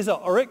 And here's our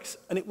oryx,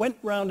 and it went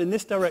round in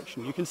this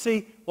direction. You can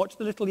see, watch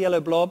the little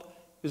yellow blob.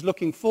 It was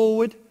looking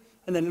forward,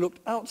 and then it looked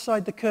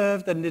outside the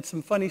curve, then did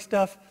some funny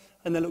stuff,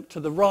 and then looked to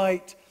the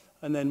right,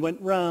 and then went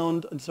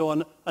round, and so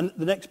on. And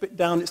the next bit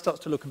down, it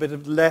starts to look a bit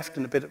of left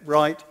and a bit of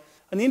right.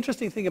 And the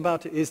interesting thing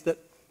about it is that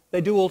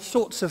they do all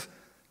sorts of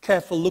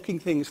careful looking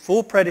things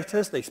for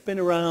predators. They spin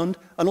around,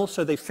 and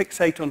also they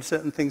fixate on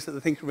certain things that they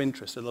think are of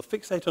interest. So they'll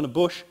fixate on a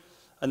bush,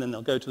 and then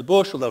they'll go to the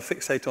bush, or they'll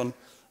fixate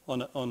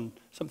on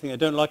something they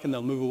don't like, and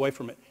they'll move away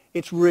from it.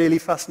 It's really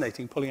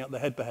fascinating, pulling out the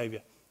head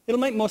behavior.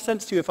 It'll make more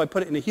sense to you if I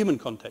put it in a human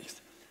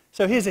context.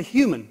 So here's a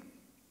human,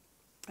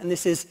 and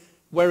this is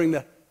wearing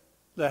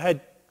the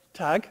head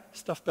tag,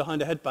 stuffed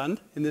behind a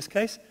headband in this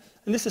case.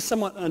 And this is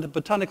someone at a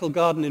botanical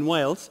garden in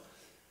Wales.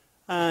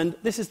 And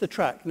this is the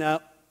track.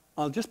 Now,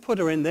 I'll just put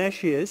her in. There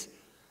she is.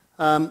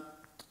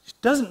 She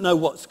doesn't know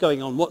what's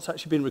going on, what's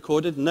actually been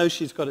recorded, knows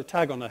she's got a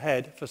tag on her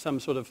head for some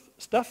sort of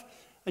stuff.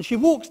 And she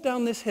walks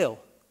down this hill.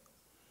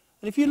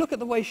 And if you look at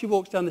the way she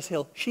walks down this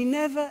hill, she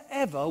never,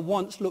 ever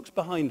once looks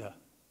behind her.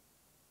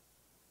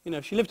 You know,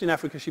 if she lived in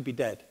Africa, she'd be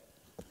dead.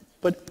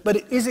 But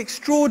it is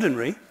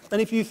extraordinary,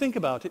 and if you think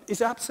about it,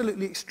 it's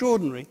absolutely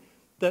extraordinary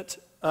that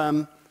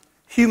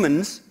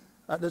humans,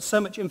 there's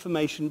so much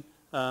information,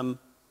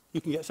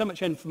 you can get so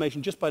much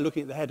information just by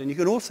looking at the head, and you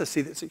can also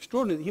see that it's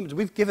extraordinary that humans,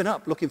 we've given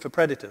up looking for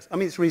predators. I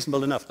mean, it's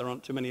reasonable enough, there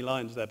aren't too many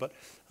lions there, but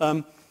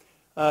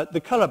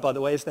the color, by the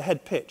way, is the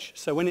head pitch.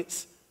 So when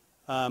it's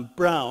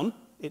brown,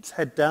 it's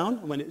head down,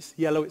 and when it's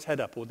yellow, it's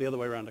head up, or the other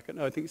way around. I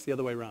think it's the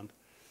other way around.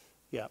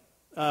 Yeah.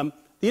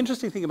 The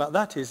interesting thing about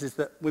that is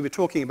that we were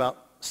talking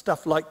about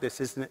stuff like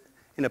this, isn't it,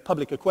 in a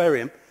public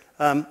aquarium.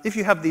 If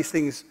you have these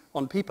things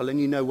on people and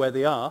you know where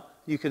they are,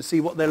 you can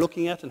see what they're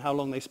looking at and how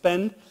long they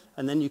spend,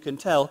 and then you can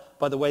tell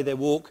by the way they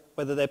walk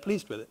whether they're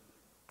pleased with it.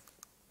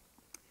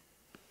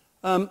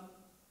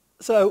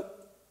 So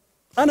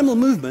animal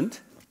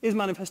movement is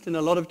manifested in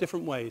a lot of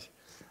different ways.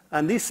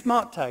 And these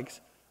smart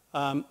tags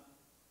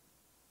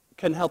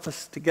can help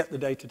us to get the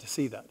data to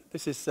see that.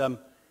 This is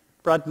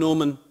Brad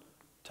Norman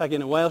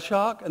tagging a whale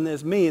shark, and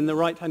there's me in the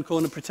right-hand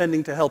corner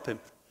pretending to help him.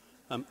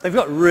 They've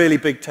got really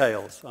big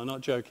tails, I'm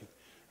not joking.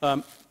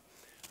 But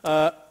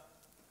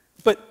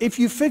if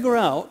you figure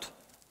out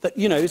that,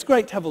 you know, it's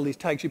great to have all these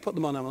tags, you put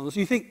them on animals,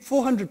 you think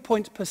 400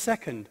 points per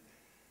second,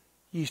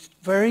 you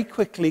very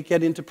quickly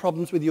get into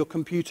problems with your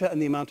computer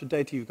and the amount of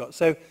data you've got.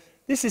 So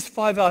this is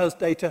 5 hours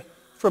data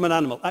from an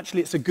animal.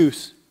 Actually, it's a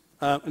goose.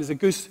 And it's a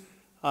goose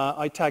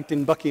I tagged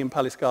in Buckingham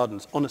Palace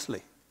Gardens,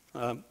 honestly.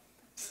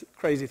 It's a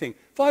crazy thing.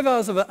 5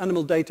 hours of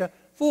animal data,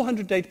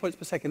 400 data points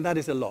per second, that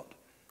is a lot.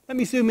 Let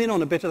me zoom in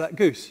on a bit of that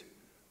goose.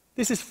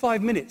 This is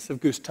 5 minutes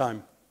of goose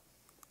time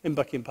in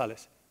Buckingham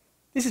Palace.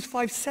 This is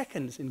 5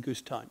 seconds in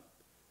goose time.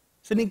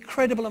 It's an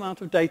incredible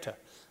amount of data.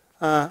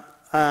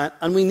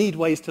 And we need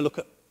ways to look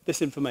at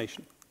this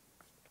information.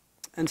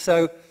 And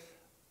so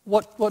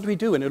what do we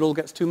do when it all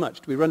gets too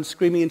much? Do we run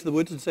screaming into the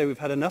woods and say we've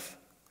had enough?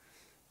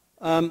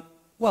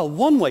 Well,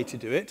 one way to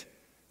do it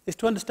is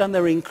to understand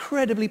there are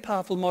incredibly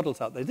powerful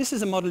models out there. This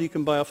is a model you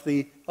can buy off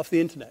the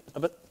internet.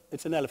 But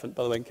it's an elephant,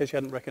 by the way, in case you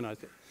hadn't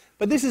recognized it.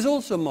 But this is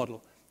also a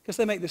model, because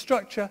they make the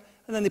structure,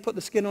 and then they put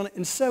the skin on it,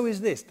 and so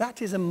is this.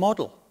 That is a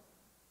model.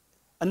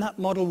 And that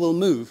model will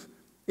move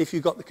if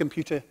you've got the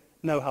computer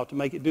know-how to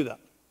make it do that.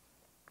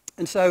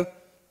 And so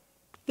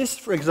this,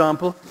 for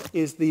example,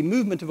 is the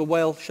movement of a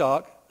whale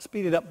shark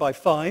speeded up by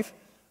 5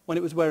 when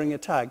it was wearing a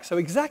tag. So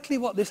exactly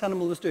what this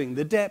animal was doing,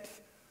 the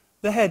depth,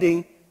 the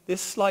heading,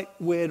 this slight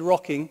weird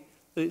rocking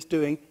that it's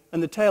doing,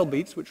 and the tail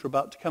beats, which are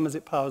about to come as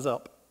it powers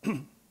up.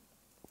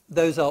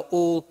 Those are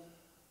all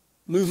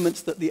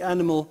movements that the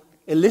animal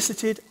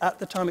elicited at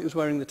the time it was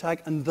wearing the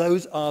tag, and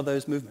those are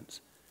those movements.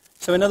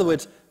 So in other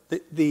words,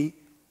 the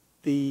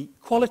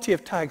quality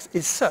of tags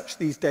is such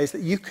these days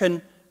that you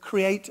can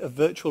create a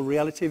virtual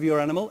reality of your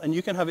animal, and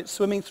you can have it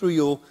swimming through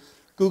your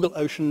Google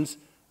Oceans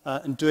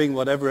and doing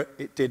whatever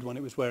it did when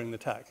it was wearing the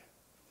tag.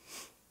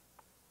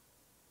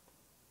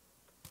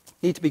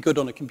 You need to be good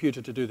on a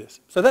computer to do this.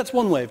 So that's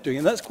one way of doing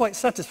it. That's quite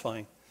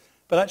satisfying.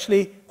 But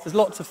actually, there's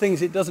lots of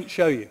things it doesn't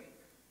show you.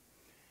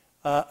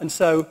 And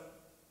so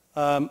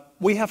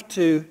we have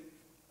to,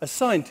 as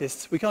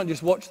scientists, we can't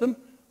just watch them.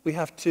 We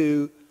have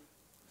to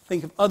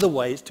think of other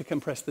ways to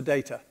compress the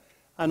data.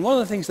 And one of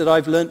the things that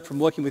I've learned from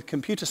working with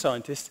computer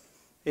scientists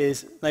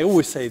is, they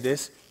always say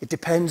this, it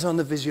depends on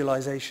the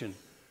visualization.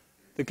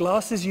 The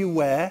glasses you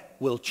wear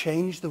will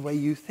change the way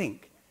you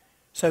think.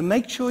 So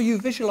make sure you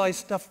visualize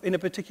stuff in a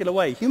particular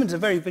way. Humans are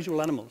very visual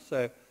animals.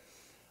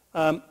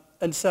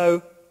 And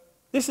so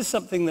this is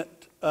something that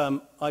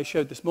I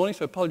showed this morning,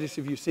 so apologies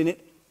if you've seen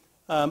it.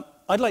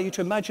 I'd like you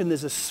to imagine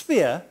there's a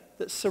sphere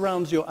that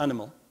surrounds your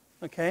animal,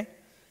 okay?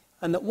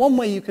 And that one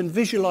way you can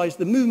visualize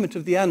the movement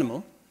of the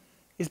animal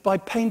is by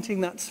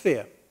painting that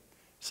sphere.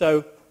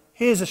 So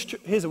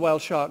here's a whale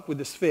shark with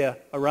the sphere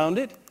around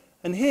it,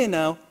 and here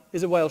now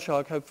is a whale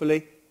shark,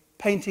 hopefully,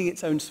 painting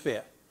its own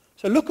sphere.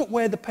 So look at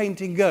where the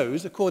painting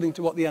goes according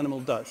to what the animal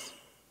does,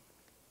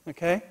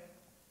 okay?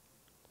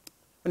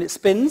 When it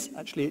spins,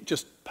 actually it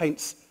just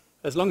paints,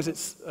 as long as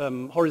it's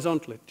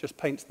horizontal, it just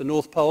paints the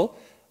North Pole.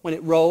 When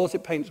it rolls,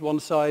 it paints one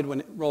side. When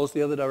it rolls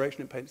the other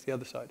direction, it paints the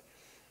other side.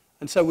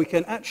 And so we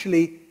can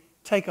actually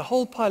take a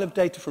whole pile of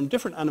data from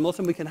different animals,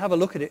 and we can have a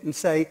look at it and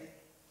say,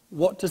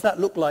 what does that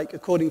look like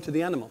according to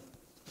the animal?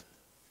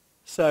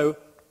 So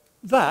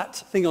that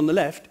thing on the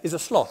left is a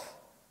sloth.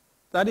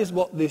 That is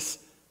what this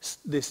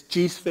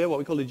G-sphere, what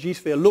we call a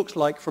G-sphere, looks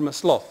like from a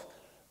sloth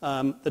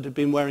that had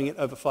been wearing it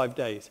over 5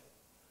 days.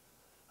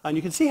 And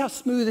you can see how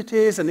smooth it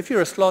is, and if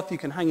you're a sloth, you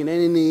can hang in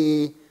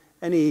any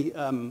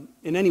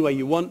way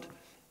you want,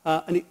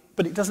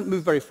 but it doesn't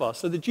move very fast.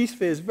 So the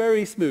G-sphere is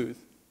very smooth,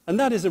 and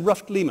that is a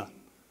ruffed lemur,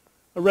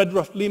 a red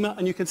ruffed lemur,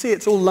 and you can see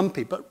it's all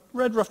lumpy, but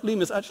red ruffed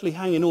lemurs actually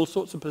hang in all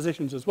sorts of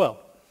positions as well.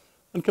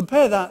 And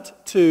compare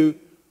that to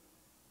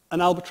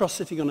an albatross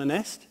sitting on a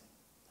nest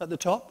at the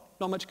top,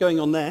 not much going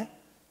on there,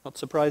 not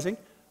surprising,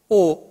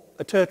 or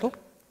a turtle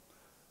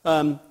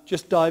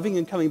just diving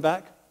and coming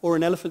back, or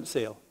an elephant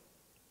seal.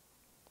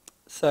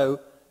 So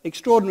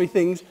extraordinary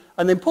things,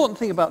 and the important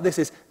thing about this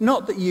is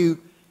not that you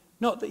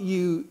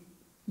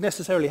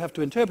necessarily have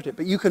to interpret it,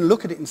 but you can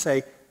look at it and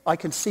say, I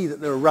can see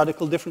that there are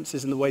radical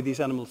differences in the way these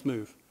animals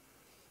move.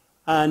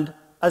 And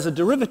as a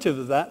derivative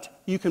of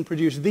that, you can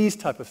produce these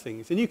type of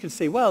things. And you can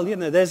see, well, you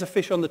know, there's a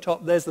fish on the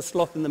top, there's the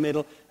sloth in the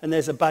middle, and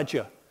there's a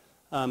badger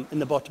in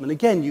the bottom. And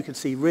again, you can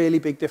see really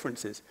big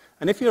differences.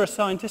 And if you're a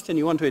scientist and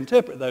you want to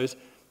interpret those,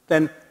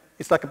 then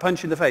it's like a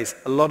punch in the face.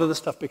 A lot of the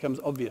stuff becomes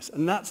obvious.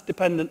 And that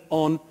depends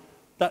on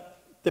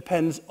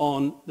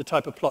the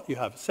type of plot you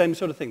have. Same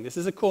sort of thing. This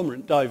is a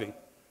cormorant diving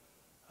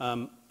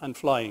and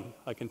flying,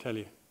 I can tell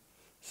you.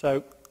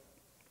 So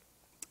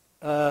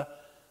a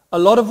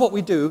lot of what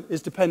we do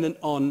is dependent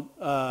on,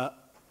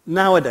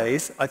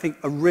 nowadays, I think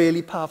a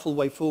really powerful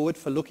way forward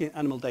for looking at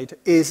animal data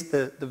is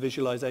the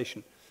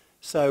visualization.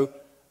 So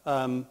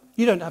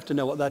you don't have to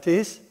know what that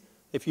is.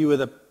 If you were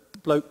the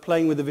bloke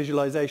playing with the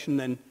visualization,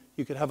 then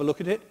you could have a look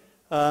at it.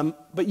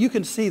 But you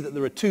can see that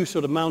there are two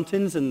sort of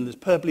mountains and there's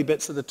purpley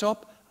bits at the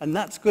top, and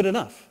that's good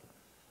enough.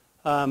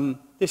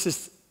 This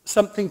is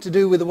something to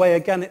do with the way a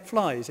gannet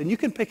flies, and you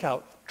can pick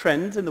out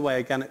trends in the way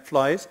a gannet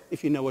flies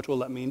if you know what all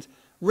that means.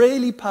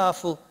 Really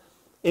powerful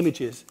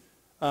images,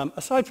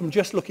 aside from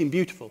just looking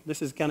beautiful.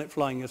 This is gannet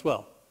flying as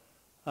well.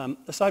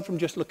 Aside from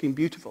just looking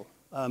beautiful,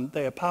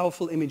 they are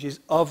powerful images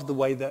of the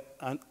way that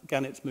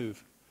gannets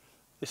move.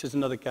 This is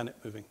another gannet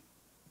moving.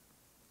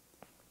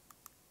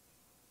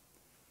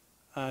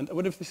 And I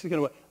wonder if this is going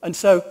to work. And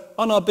so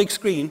on our big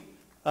screen,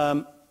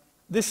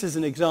 this is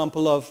an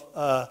example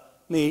of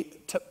me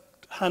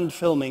hand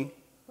filming,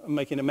 and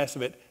making a mess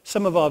of it,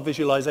 some of our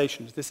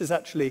visualizations. This is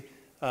actually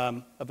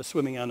of a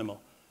swimming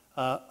animal.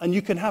 And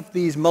you can have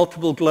these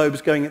multiple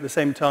globes going at the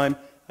same time,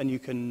 and you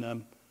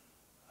can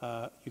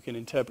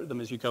interpret them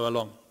as you go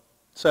along.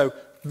 So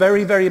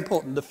very, very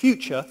important. The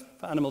future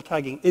for animal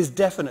tagging is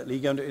definitely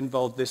going to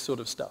involve this sort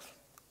of stuff.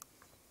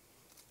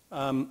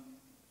 And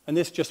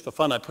this, just for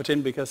fun, I put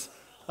in because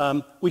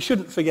we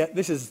shouldn't forget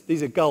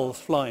these are gulls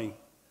flying.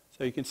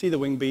 So you can see the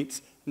wing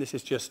beats, and this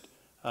is just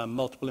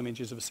multiple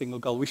images of a single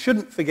gull. We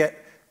shouldn't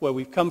forget where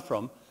we've come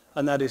from,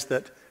 and that is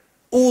that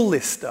all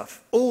this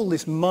stuff, all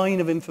this mine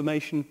of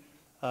information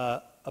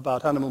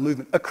about animal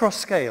movement across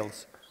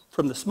scales,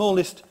 from the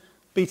smallest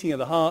beating of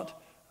the heart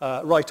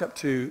right up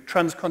to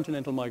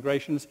transcontinental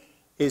migrations,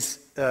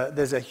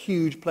 there's a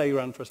huge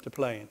playground for us to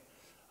play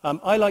in.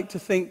 I like to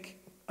think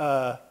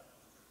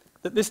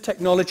that this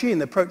technology and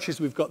the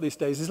approaches we've got these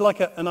days is like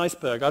an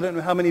iceberg. I don't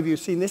know how many of you have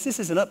seen this. This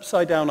is an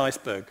upside-down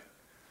iceberg.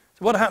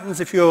 So what happens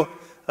if you're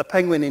a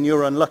penguin and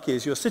you're unlucky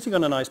is you're sitting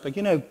on an iceberg.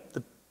 You know,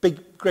 the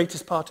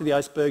greatest part of the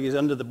iceberg is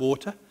under the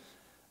water.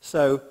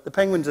 So the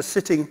penguins are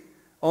sitting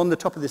on the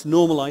top of this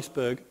normal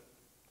iceberg,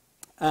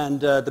 and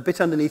the bit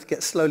underneath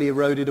gets slowly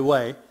eroded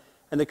away.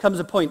 And there comes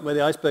a point where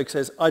the iceberg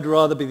says, I'd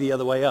rather be the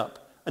other way up.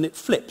 And it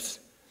flips.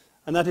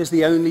 And that is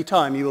the only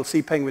time you will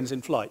see penguins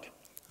in flight.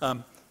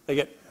 They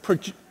get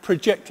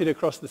projected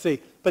across the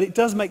sea. But it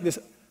does make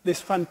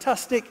this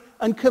fantastic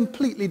and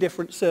completely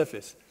different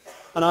surface.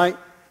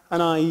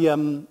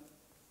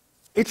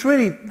 It's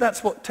really,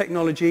 that's what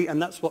technology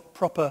and that's what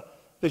proper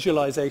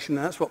visualization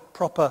and that's what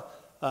proper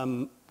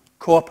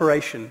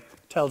cooperation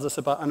tells us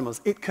about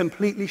animals. It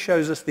completely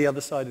shows us the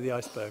other side of the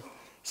iceberg.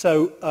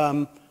 So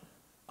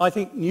I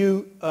think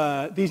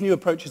these new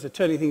approaches are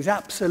turning things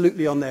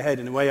absolutely on their head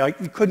in a way I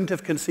couldn't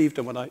have conceived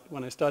of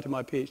when I started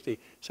my PhD.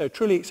 So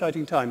truly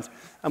exciting times.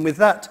 And with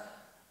that,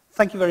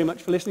 thank you very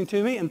much for listening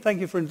to me, and thank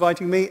you for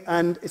inviting me,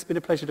 and it's been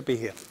a pleasure to be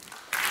here.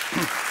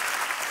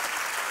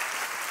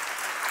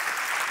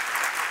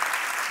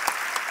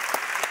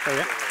 There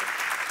you go.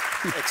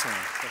 Excellent.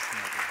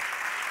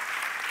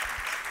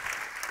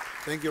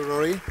 Thank you,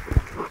 Rory.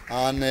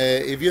 And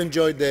if you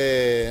enjoyed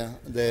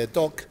the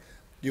talk,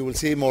 you will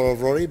see more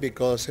of Rory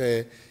because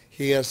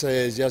he has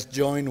just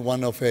joined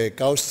one of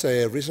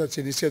CAUS's research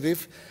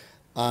initiative,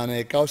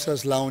 and CAUS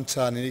has launched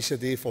an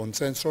initiative on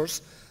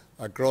sensors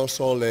across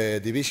all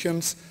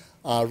divisions,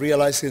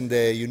 realizing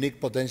the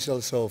unique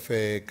potentials of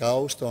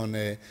CAUS on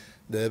the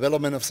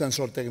development of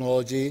sensor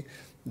technology,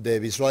 the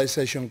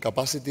visualization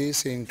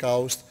capacities in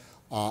CAUS,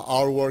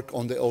 our work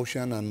on the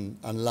ocean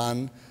and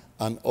land,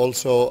 and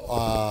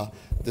also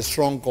the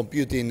strong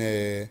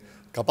computing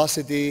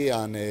capacity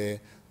and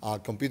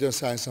computer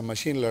science and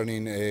machine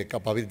learning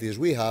capabilities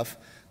we have.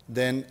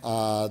 Then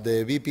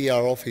the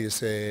VPR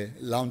office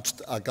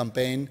launched a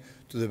campaign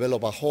to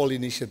develop a whole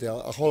initiative,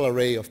 a whole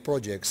array of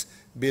projects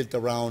built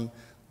around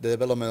the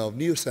development of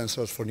new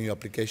sensors for new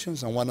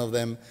applications, and one of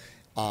them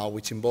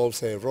which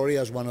involves Rory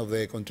as one of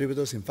the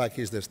contributors. In fact,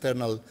 he's the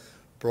external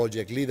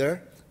project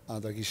leader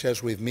that he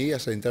shares with me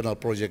as an internal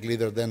project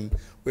leader. Then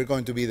we're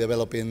going to be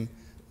developing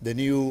the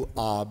new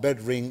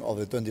bird ring of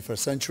the 21st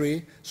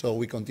century, so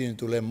we continue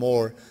to learn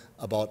more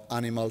about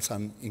animals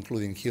and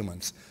including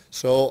humans.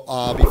 So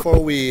before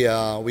we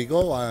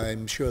go,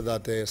 I'm sure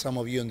that some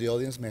of you in the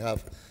audience may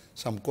have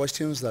some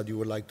questions that you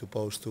would like to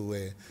pose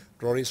to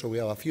Rory, so we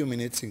have a few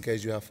minutes in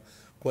case you have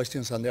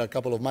questions, and there are a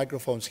couple of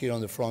microphones here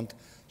on the front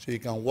so you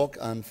can walk,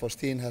 and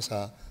Faustine has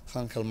a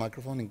handheld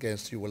microphone in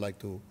case you would like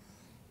to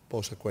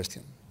pose a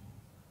question.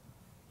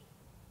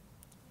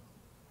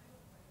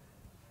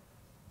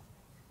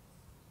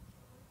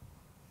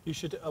 You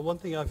should, one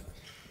thing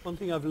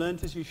I've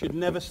learned is you should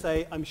never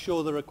say, "I'm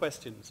sure there are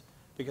questions,"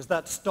 because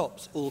that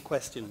stops all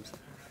questions.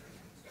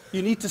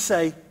 You need to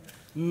say,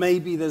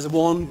 "Maybe there's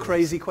one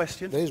crazy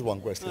question." There is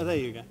one question. Oh, there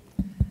you go.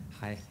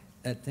 Hi,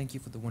 thank you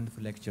for the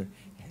wonderful lecture.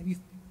 Have you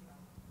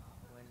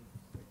when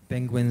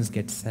penguins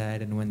get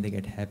sad and when they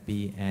get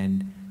happy,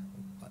 and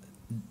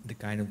the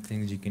kind of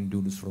things you can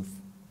do to sort of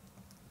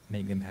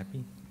make them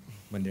happy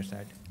when they're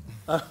sad?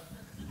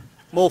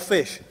 More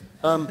fish.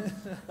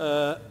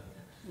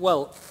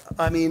 Well,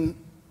 I mean,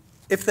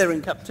 if they're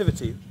in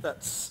captivity,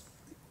 that's,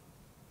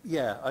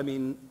 yeah, I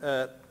mean,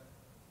 that's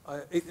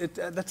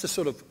a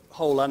sort of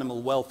whole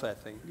animal welfare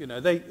thing. You know,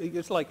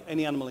 it's like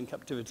any animal in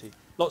captivity.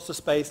 Lots of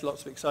space,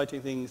 lots of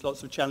exciting things,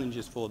 lots of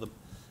challenges for them.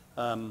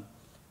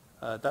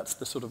 That's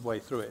the sort of way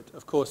through it.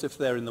 Of course, if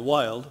they're in the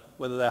wild,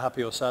 whether they're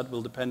happy or sad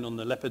will depend on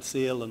the leopard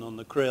seal and on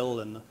the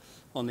krill and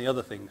on the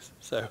other things.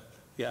 So,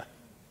 yeah.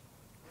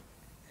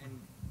 And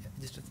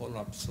just to follow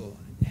up, so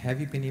have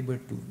you been able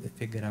to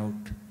figure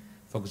out,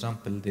 for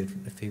example, their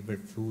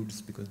favorite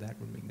foods, because that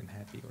would make them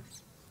happy? Or...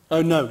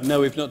 Oh,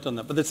 no, we've not done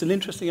that. But it's an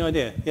interesting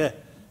idea, yeah.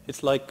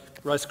 It's like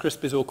Rice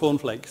Krispies or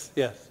cornflakes,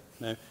 yes.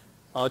 No,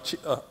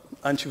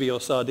 anchovy or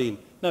sardine.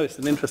 No, it's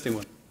an interesting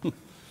one.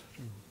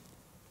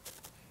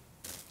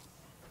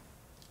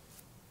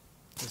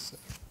 Yes,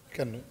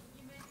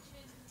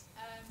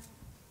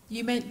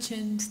 you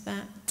mentioned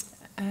that,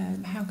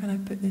 how can I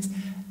put this,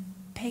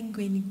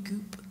 penguin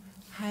goop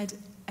had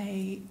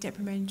a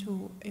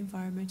detrimental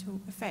environmental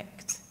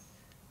effect.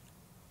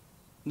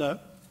 No.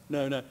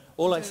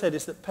 All I said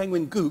is that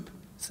penguin goop,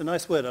 it's a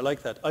nice word, I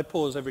like that. I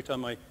pause every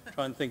time I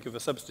try and think of a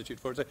substitute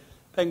for it. So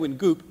penguin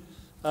goop,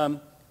 the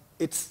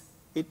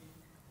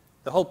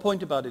whole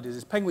point about it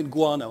is penguin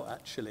guano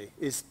actually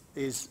is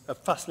a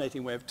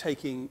fascinating way of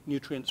taking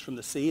nutrients from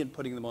the sea and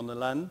putting them on the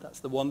land. That's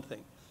the one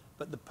thing.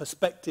 But the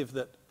perspective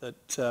that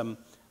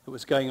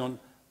was going on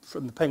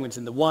from the penguins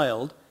in the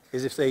wild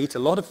is if they eat a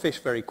lot of fish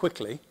very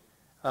quickly,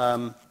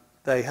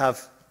 they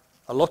have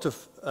a lot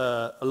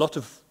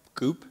of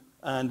goop,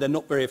 and they're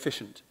not very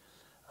efficient.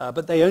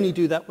 But they only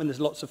do that when there's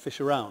lots of fish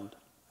around.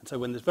 And so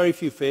when there's very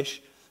few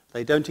fish,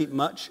 they don't eat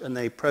much, and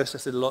they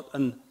process it a lot,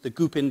 and the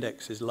goop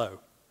index is low.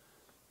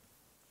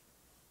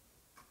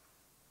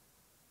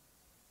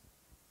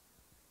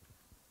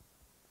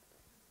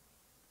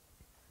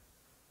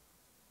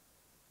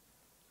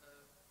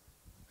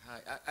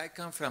 I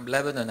come from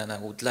Lebanon, and I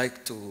would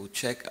like to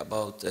check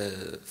about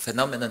a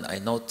phenomenon I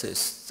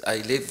noticed.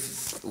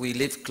 We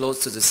live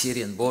close to the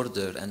Syrian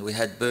border, and we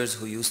had birds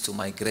who used to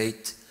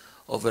migrate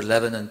over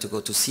Lebanon to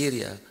go to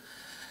Syria,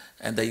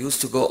 and they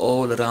used to go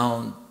all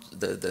around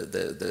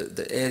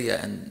the area.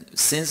 And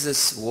since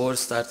this war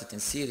started in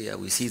Syria,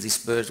 we see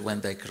these birds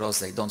when they cross,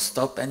 they don't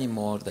stop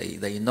anymore.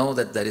 They know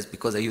that that is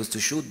because they used to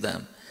shoot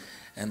them,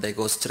 and they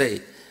go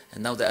straight.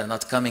 And now they are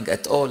not coming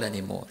at all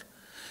anymore.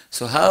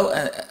 So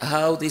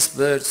how these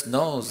birds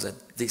knows that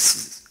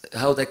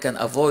how they can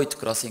avoid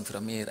crossing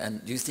from here?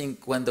 And do you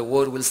think when the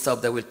war will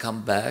stop, they will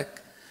come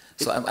back?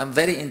 So I'm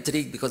very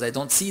intrigued because I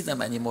don't see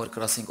them anymore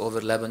crossing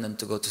over Lebanon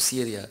to go to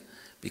Syria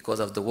because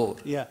of the war.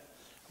 Yeah,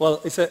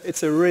 well,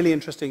 it's a really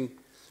interesting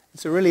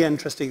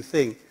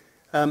thing.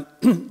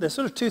 There's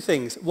sort of two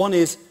things. One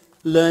is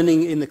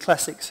learning in the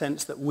classic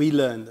sense that we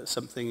learn that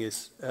something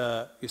is.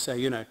 You say,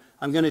 you know,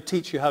 I'm going to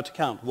teach you how to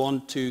count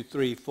 1, 2,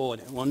 3, 4.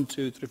 1,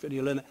 2, 3, 4.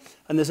 You learn that.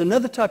 And there's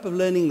another type of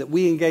learning that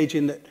we engage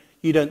in that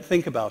you don't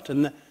think about,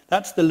 and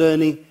that's the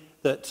learning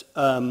that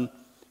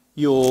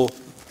you're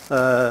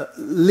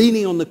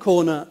leaning on the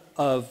corner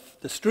of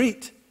the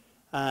street,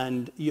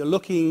 and you're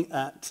looking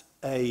at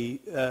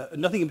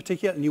nothing in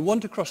particular, and you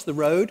want to cross the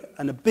road,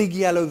 and a big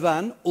yellow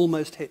van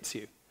almost hits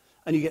you,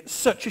 and you get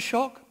such a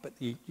shock, but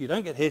you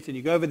don't get hit, and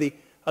you go over the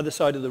other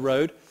side of the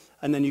road,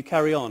 and then you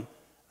carry on.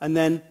 And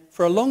then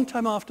for a long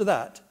time after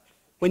that,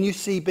 when you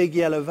see big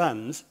yellow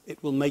vans,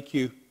 it'll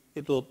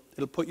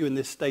put you in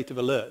this state of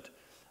alert.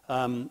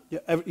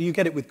 You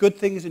get it with good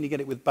things and you get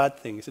it with bad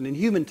things. And in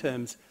human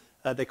terms,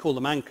 they call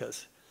them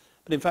anchors.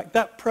 But in fact,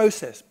 that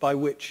process by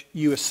which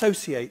you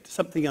associate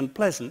something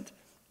unpleasant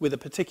with a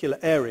particular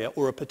area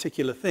or a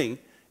particular thing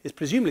is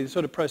presumably the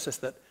sort of process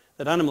that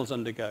animals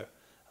undergo.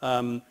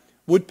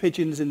 Wood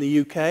pigeons in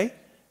the UK,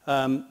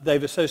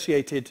 they've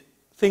associated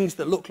things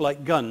that look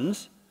like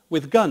guns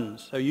with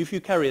guns. So if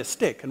you carry a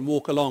stick and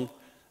walk along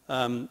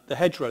the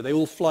hedgerow, they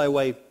all fly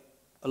away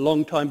a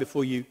long time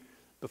before you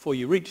before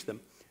you reach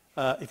them.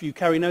 If you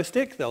carry no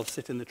stick, they'll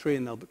sit in the tree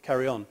and they'll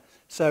carry on.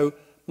 So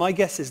my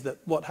guess is that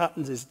what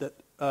happens is that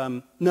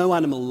no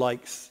animal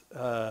likes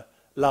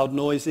loud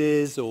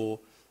noises or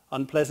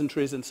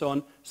unpleasantries and so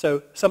on.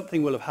 So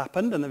something will have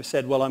happened, and they've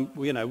said, well,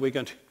 we're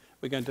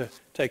going to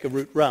take a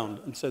route round,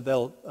 and so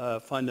they'll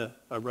find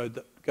a road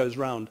that goes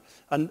round.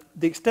 And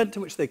the extent to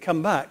which they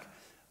come back,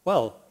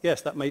 well,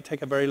 yes, that may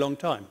take a very long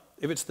time.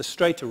 If it's the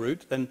straighter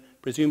route, then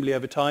presumably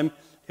over time,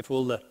 if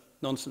all the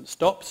nonsense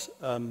stops,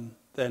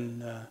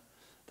 then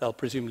they'll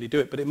presumably do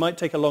it. But it might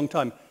take a long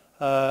time.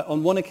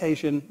 On one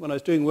occasion, when I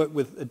was doing work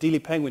with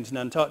Adelie penguins in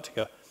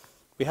Antarctica,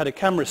 we had a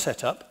camera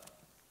set up,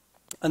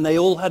 and they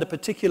all had a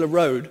particular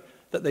road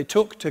that they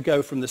took to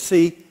go from the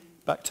sea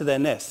back to their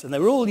nests. And they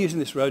were all using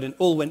this road, and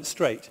all went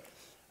straight.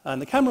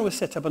 And the camera was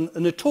set up,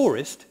 and a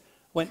tourist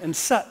went and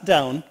sat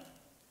down,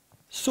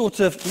 sort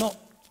of not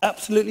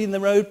absolutely in the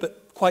road,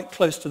 but quite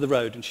close to the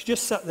road. And she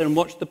just sat there and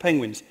watched the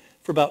penguins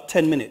for about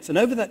 10 minutes. And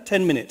over that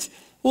 10 minutes,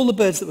 all the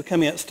birds that were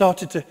coming out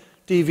started to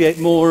deviate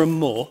more and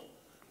more,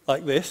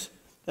 like this,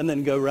 and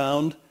then go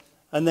round.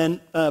 And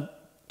then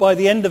by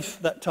the end of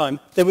that time,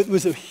 there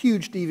was a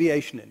huge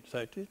deviation in,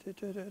 so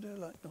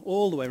like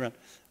all the way around.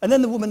 And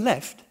then the woman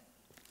left,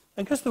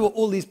 and because there were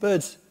all these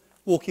birds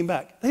walking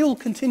back, they all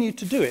continued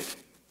to do it.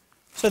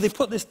 So they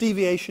put this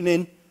deviation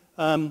in,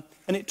 and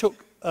it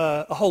took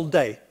a whole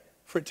day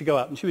for it to go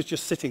out, and she was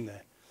just sitting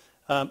there.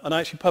 And I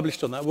actually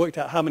published on that, worked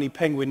out how many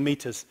penguin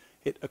meters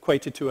it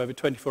equated to over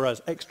 24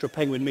 hours, extra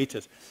penguin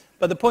meters.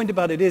 But the point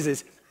about it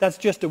is that's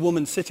just a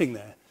woman sitting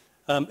there.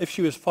 If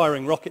she was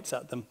firing rockets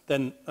at them,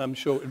 then I'm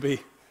sure it would be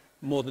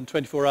more than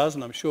 24 hours,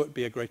 and I'm sure it would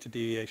be a greater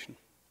deviation.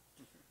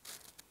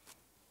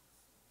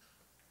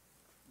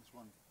 There's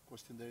one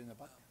question there in the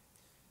back.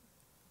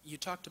 You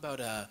talked about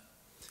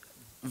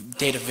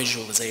data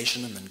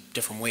visualization and the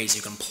different ways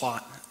you can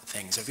plot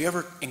things. Have you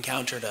ever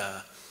encountered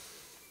a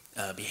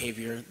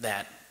behavior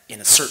that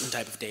in a certain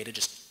type of data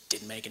just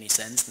didn't make any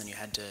sense, and then you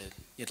had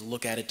to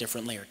look at it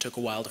differently, or it took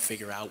a while to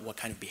figure out what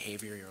kind of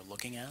behavior you're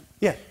looking at?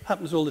 Yeah,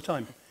 happens all the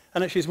time.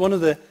 And actually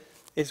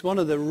it's one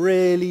of the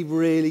really,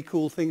 really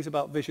cool things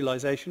about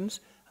visualizations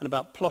and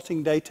about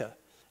plotting data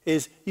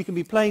is you can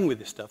be playing with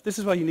this stuff. This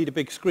is why you need a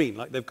big screen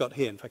like they've got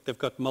here. In fact, they've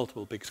got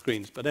multiple big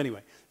screens. But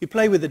anyway, you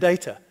play with the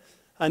data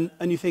and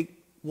you think,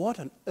 what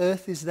on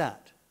earth is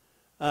that?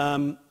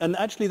 And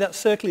actually that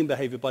circling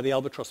behavior by the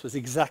albatross was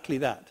exactly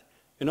that.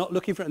 You're not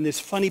looking for it, and this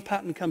funny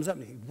pattern comes up,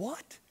 and you think,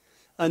 what?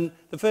 And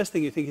the first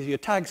thing you think is your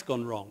tag's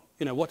gone wrong.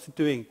 You know, what's it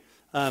doing?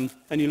 And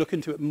you look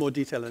into it in more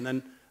detail,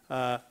 and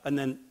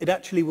then it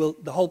actually will,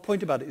 the whole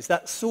point about it is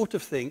that sort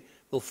of thing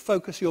will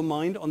focus your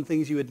mind on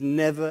things you would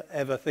never,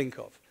 ever think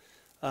of.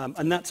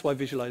 And that's why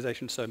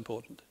visualization is so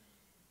important.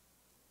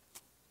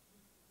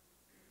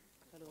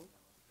 Hello.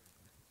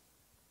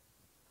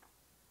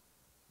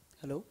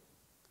 Hello.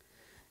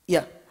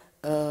 Yeah,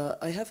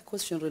 I have a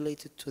question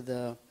related to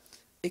the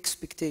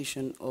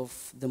expectation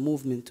of the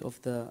movement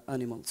of the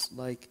animals.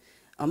 Like,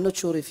 I'm not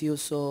sure if you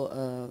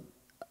saw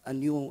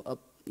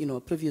a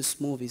previous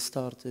movie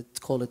started,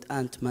 call it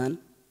Ant-Man.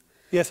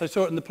 Yes, I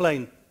saw it in the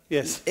plane.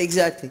 Yes.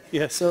 Exactly.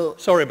 Yes. So,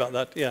 sorry about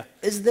that. Yeah.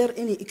 is there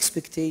any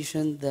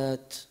expectation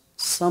that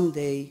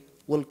someday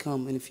will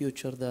come in the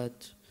future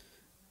that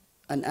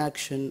an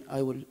action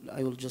I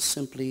will just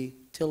simply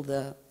tell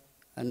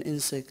an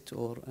insect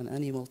or an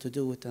animal to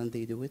do it, and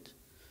they do it,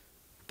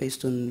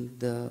 based on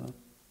the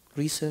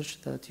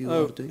research that you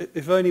are doing?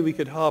 If only we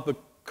could harbour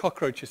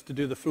cockroaches to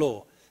do the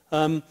floor.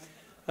 I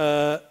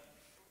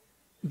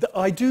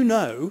do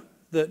know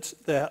that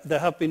there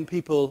have been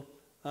people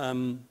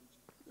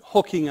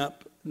hooking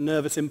up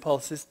nervous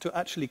impulses to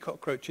actually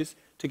cockroaches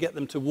to get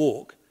them to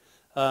walk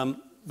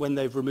when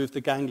they've removed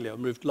the ganglia,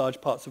 removed large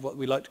parts of what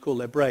we like to call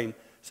their brain.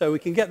 So we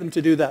can get them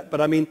to do that.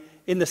 But I mean,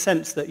 in the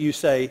sense that you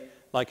say,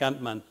 like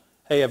Ant-Man,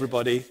 hey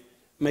everybody,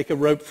 make a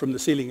rope from the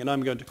ceiling and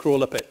I'm going to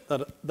crawl up it.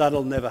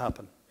 That'll never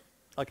happen,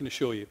 I can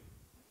assure you.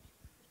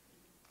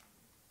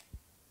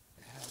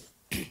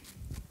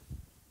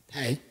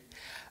 Hi.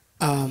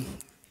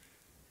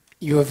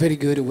 You are very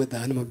good with the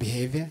animal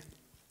behavior,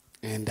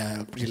 and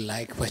I really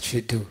like what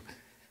you do.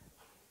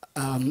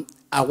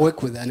 I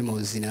work with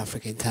animals in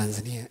Africa, in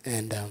Tanzania,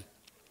 and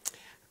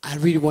I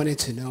really wanted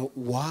to know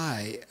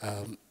why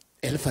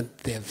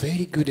elephants, they're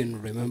very good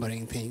in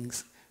remembering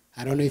things.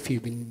 I don't know if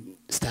you've been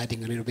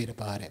studying a little bit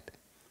about it.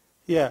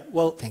 Yeah,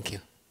 well... Thank you.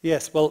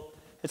 Yes, well,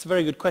 it's a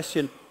very good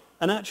question.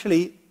 And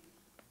actually,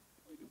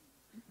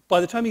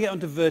 by the time you get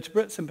onto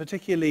vertebrates, and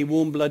particularly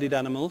warm-blooded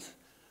animals,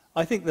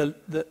 I think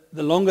the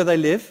longer they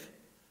live,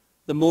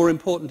 the more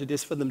important it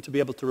is for them to be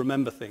able to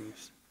remember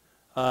things.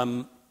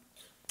 And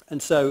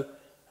so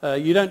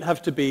you don't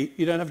have to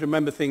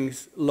remember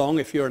things long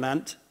if you're an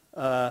ant.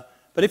 But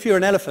if you're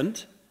an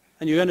elephant,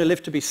 and you're going to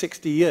live to be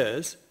 60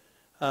 years,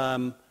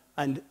 and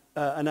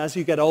as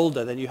you get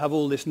older, then you have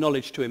all this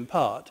knowledge to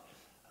impart,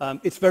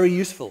 it's very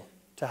useful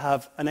to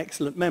have an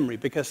excellent memory,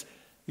 because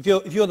If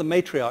you're the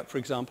matriarch, for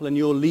example, and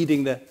you're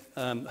leading the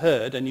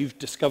herd and you've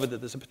discovered that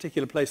there's a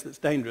particular place that's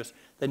dangerous,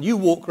 then you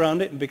walk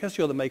around it, and because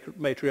you're the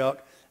matriarch,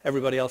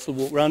 everybody else will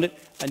walk around it,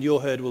 and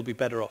your herd will be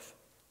better off.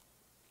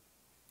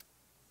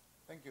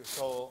 Thank you.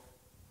 So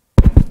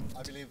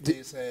I believe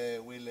this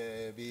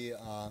will be...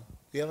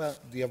 do you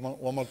have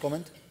one more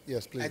comment?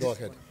 Yes, please go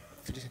ahead.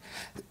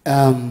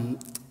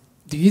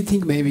 Do you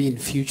think maybe in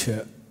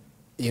future,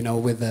 you know,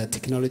 with the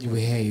technology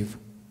we have,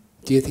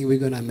 do you think we're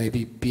going to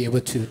maybe be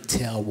able to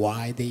tell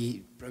why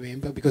they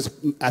remember? Because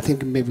I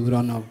think maybe we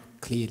don't know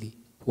clearly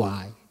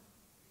why.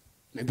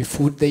 Maybe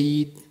food they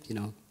eat, you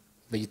know,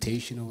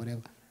 vegetation or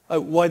whatever.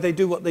 Oh, why they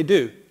do what they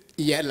do?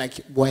 Yeah, like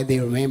why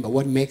they remember.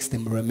 What makes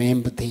them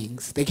remember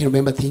things? They can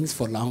remember things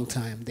for a long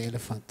time, the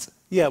elephants.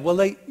 Yeah, well,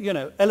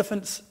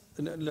 elephants,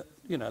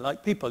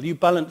 like people, you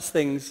balance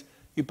things,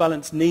 you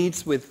balance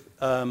needs with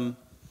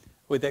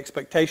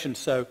expectations.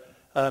 So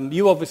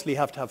you obviously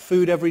have to have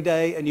food every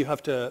day, and you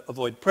have to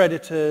avoid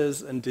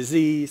predators and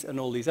disease and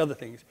all these other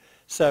things.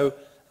 So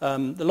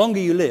the longer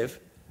you live,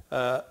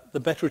 the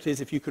better it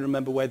is if you can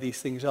remember where these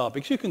things are.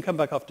 Because you can come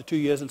back after 2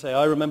 years and say,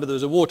 I remember there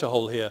was a water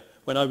hole here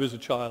when I was a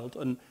child,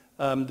 and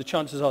the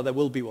chances are there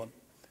will be one.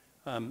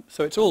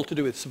 So it's all to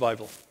do with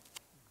survival.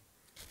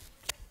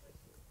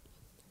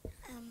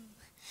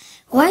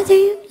 Why do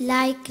you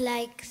like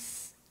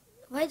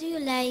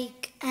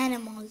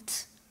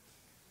animals?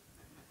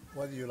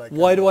 Why do you like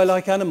Why do I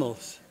like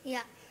animals?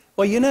 Yeah.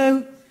 Well, you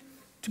know,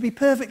 to be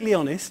perfectly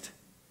honest,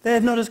 they're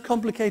not as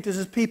complicated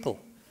as people.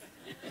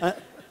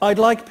 I'd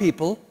like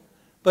people,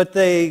 but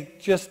they're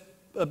just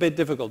a bit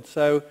difficult.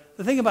 So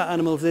the thing about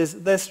animals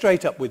is they're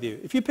straight up with you.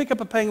 If you pick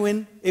up a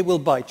penguin, it will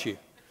bite you.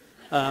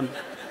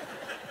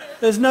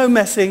 There's no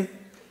messing.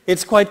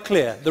 It's quite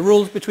clear. The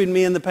rules between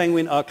me and the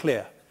penguin are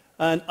clear.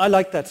 And I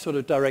like that sort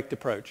of direct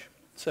approach.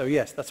 So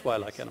yes, that's why I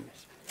like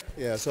animals.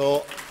 Yeah,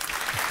 so...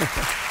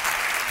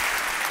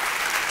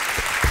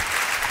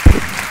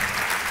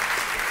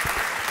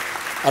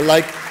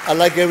 I'd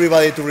like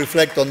everybody to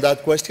reflect on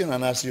that question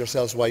and ask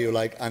yourselves why you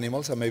like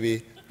animals, and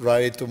maybe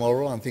write it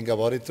tomorrow and think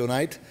about it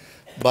tonight.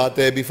 But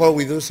before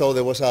we do so,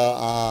 there was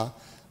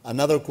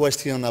another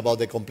question about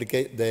the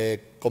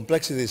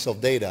complexities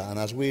of data. And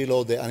as we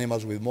load the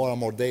animals with more and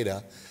more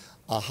data,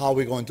 how are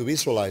we going to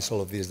visualize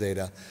all of this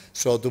data?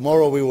 So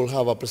tomorrow we will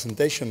have a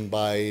presentation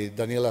by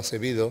Daniela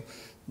Acevedo,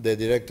 the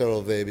director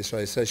of the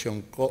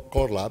Visualization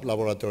Core Lab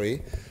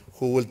laboratory,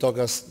 who will talk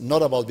us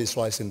not about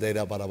visualizing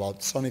data, but about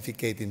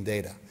sonificating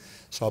data.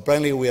 So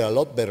apparently we are a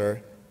lot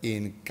better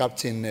in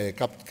capturing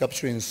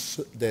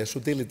the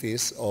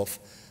subtleties of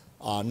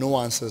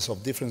nuances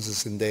of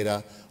differences in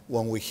data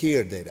when we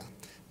hear data,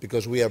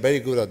 because we are very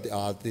good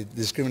at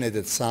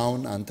discriminated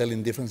sound and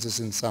telling differences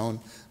in sound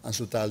and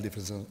subtle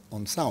differences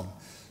on sound.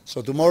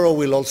 So tomorrow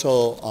we'll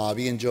also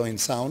be enjoying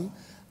sound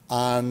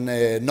and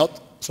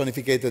not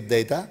sonificated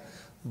data,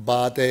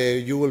 but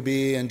you will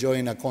be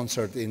enjoying a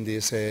concert in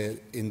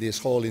this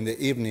hall in the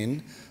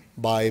evening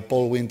by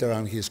Paul Winter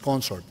and his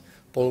consort.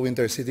 Paul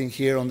Winter is sitting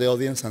here on the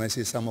audience, and I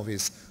see some of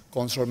his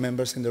consort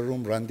members in the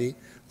room, Randy,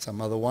 some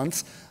other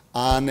ones.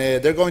 And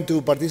they're going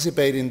to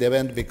participate in the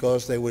event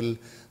because they will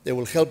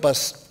help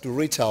us to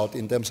reach out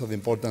in terms of the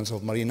importance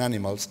of marine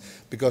animals,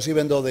 because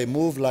even though they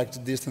move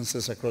large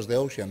distances across the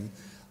ocean,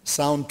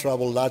 sound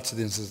travel large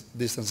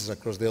distances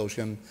across the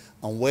ocean,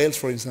 and whales,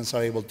 for instance,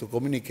 are able to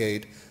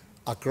communicate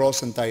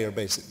across entire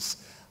basins.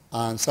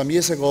 And some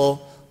years ago,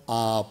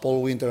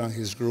 Paul Winter and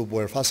his group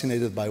were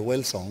fascinated by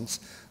whale songs,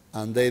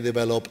 and they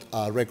developed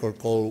a record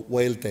called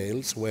Whale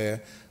Tales,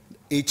 where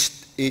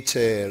each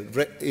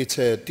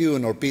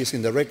tune or piece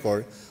in the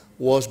record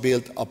was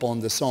built upon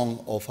the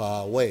song of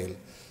a whale.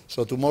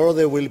 So tomorrow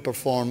they will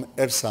perform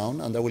air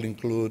sound, and that will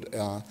include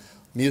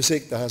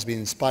music that has been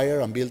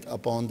inspired and built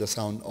upon the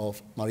sound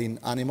of marine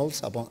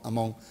animals,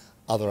 among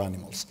other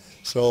animals.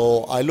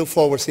 So I look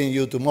forward to seeing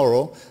you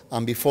tomorrow.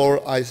 And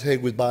before I say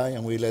goodbye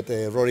and we let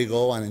Rory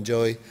go and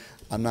enjoy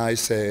a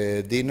nice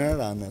dinner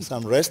and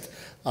some rest,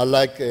 I'd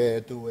like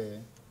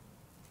to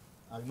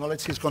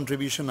acknowledge his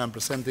contribution and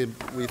present him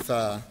with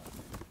a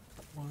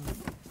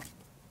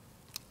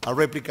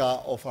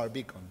replica of our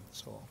beacon.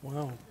 So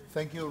wow.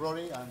 Thank you,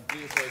 Rory, and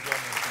please join me.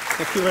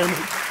 Thank you very much.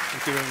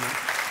 Thank you very much.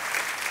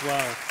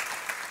 Wow.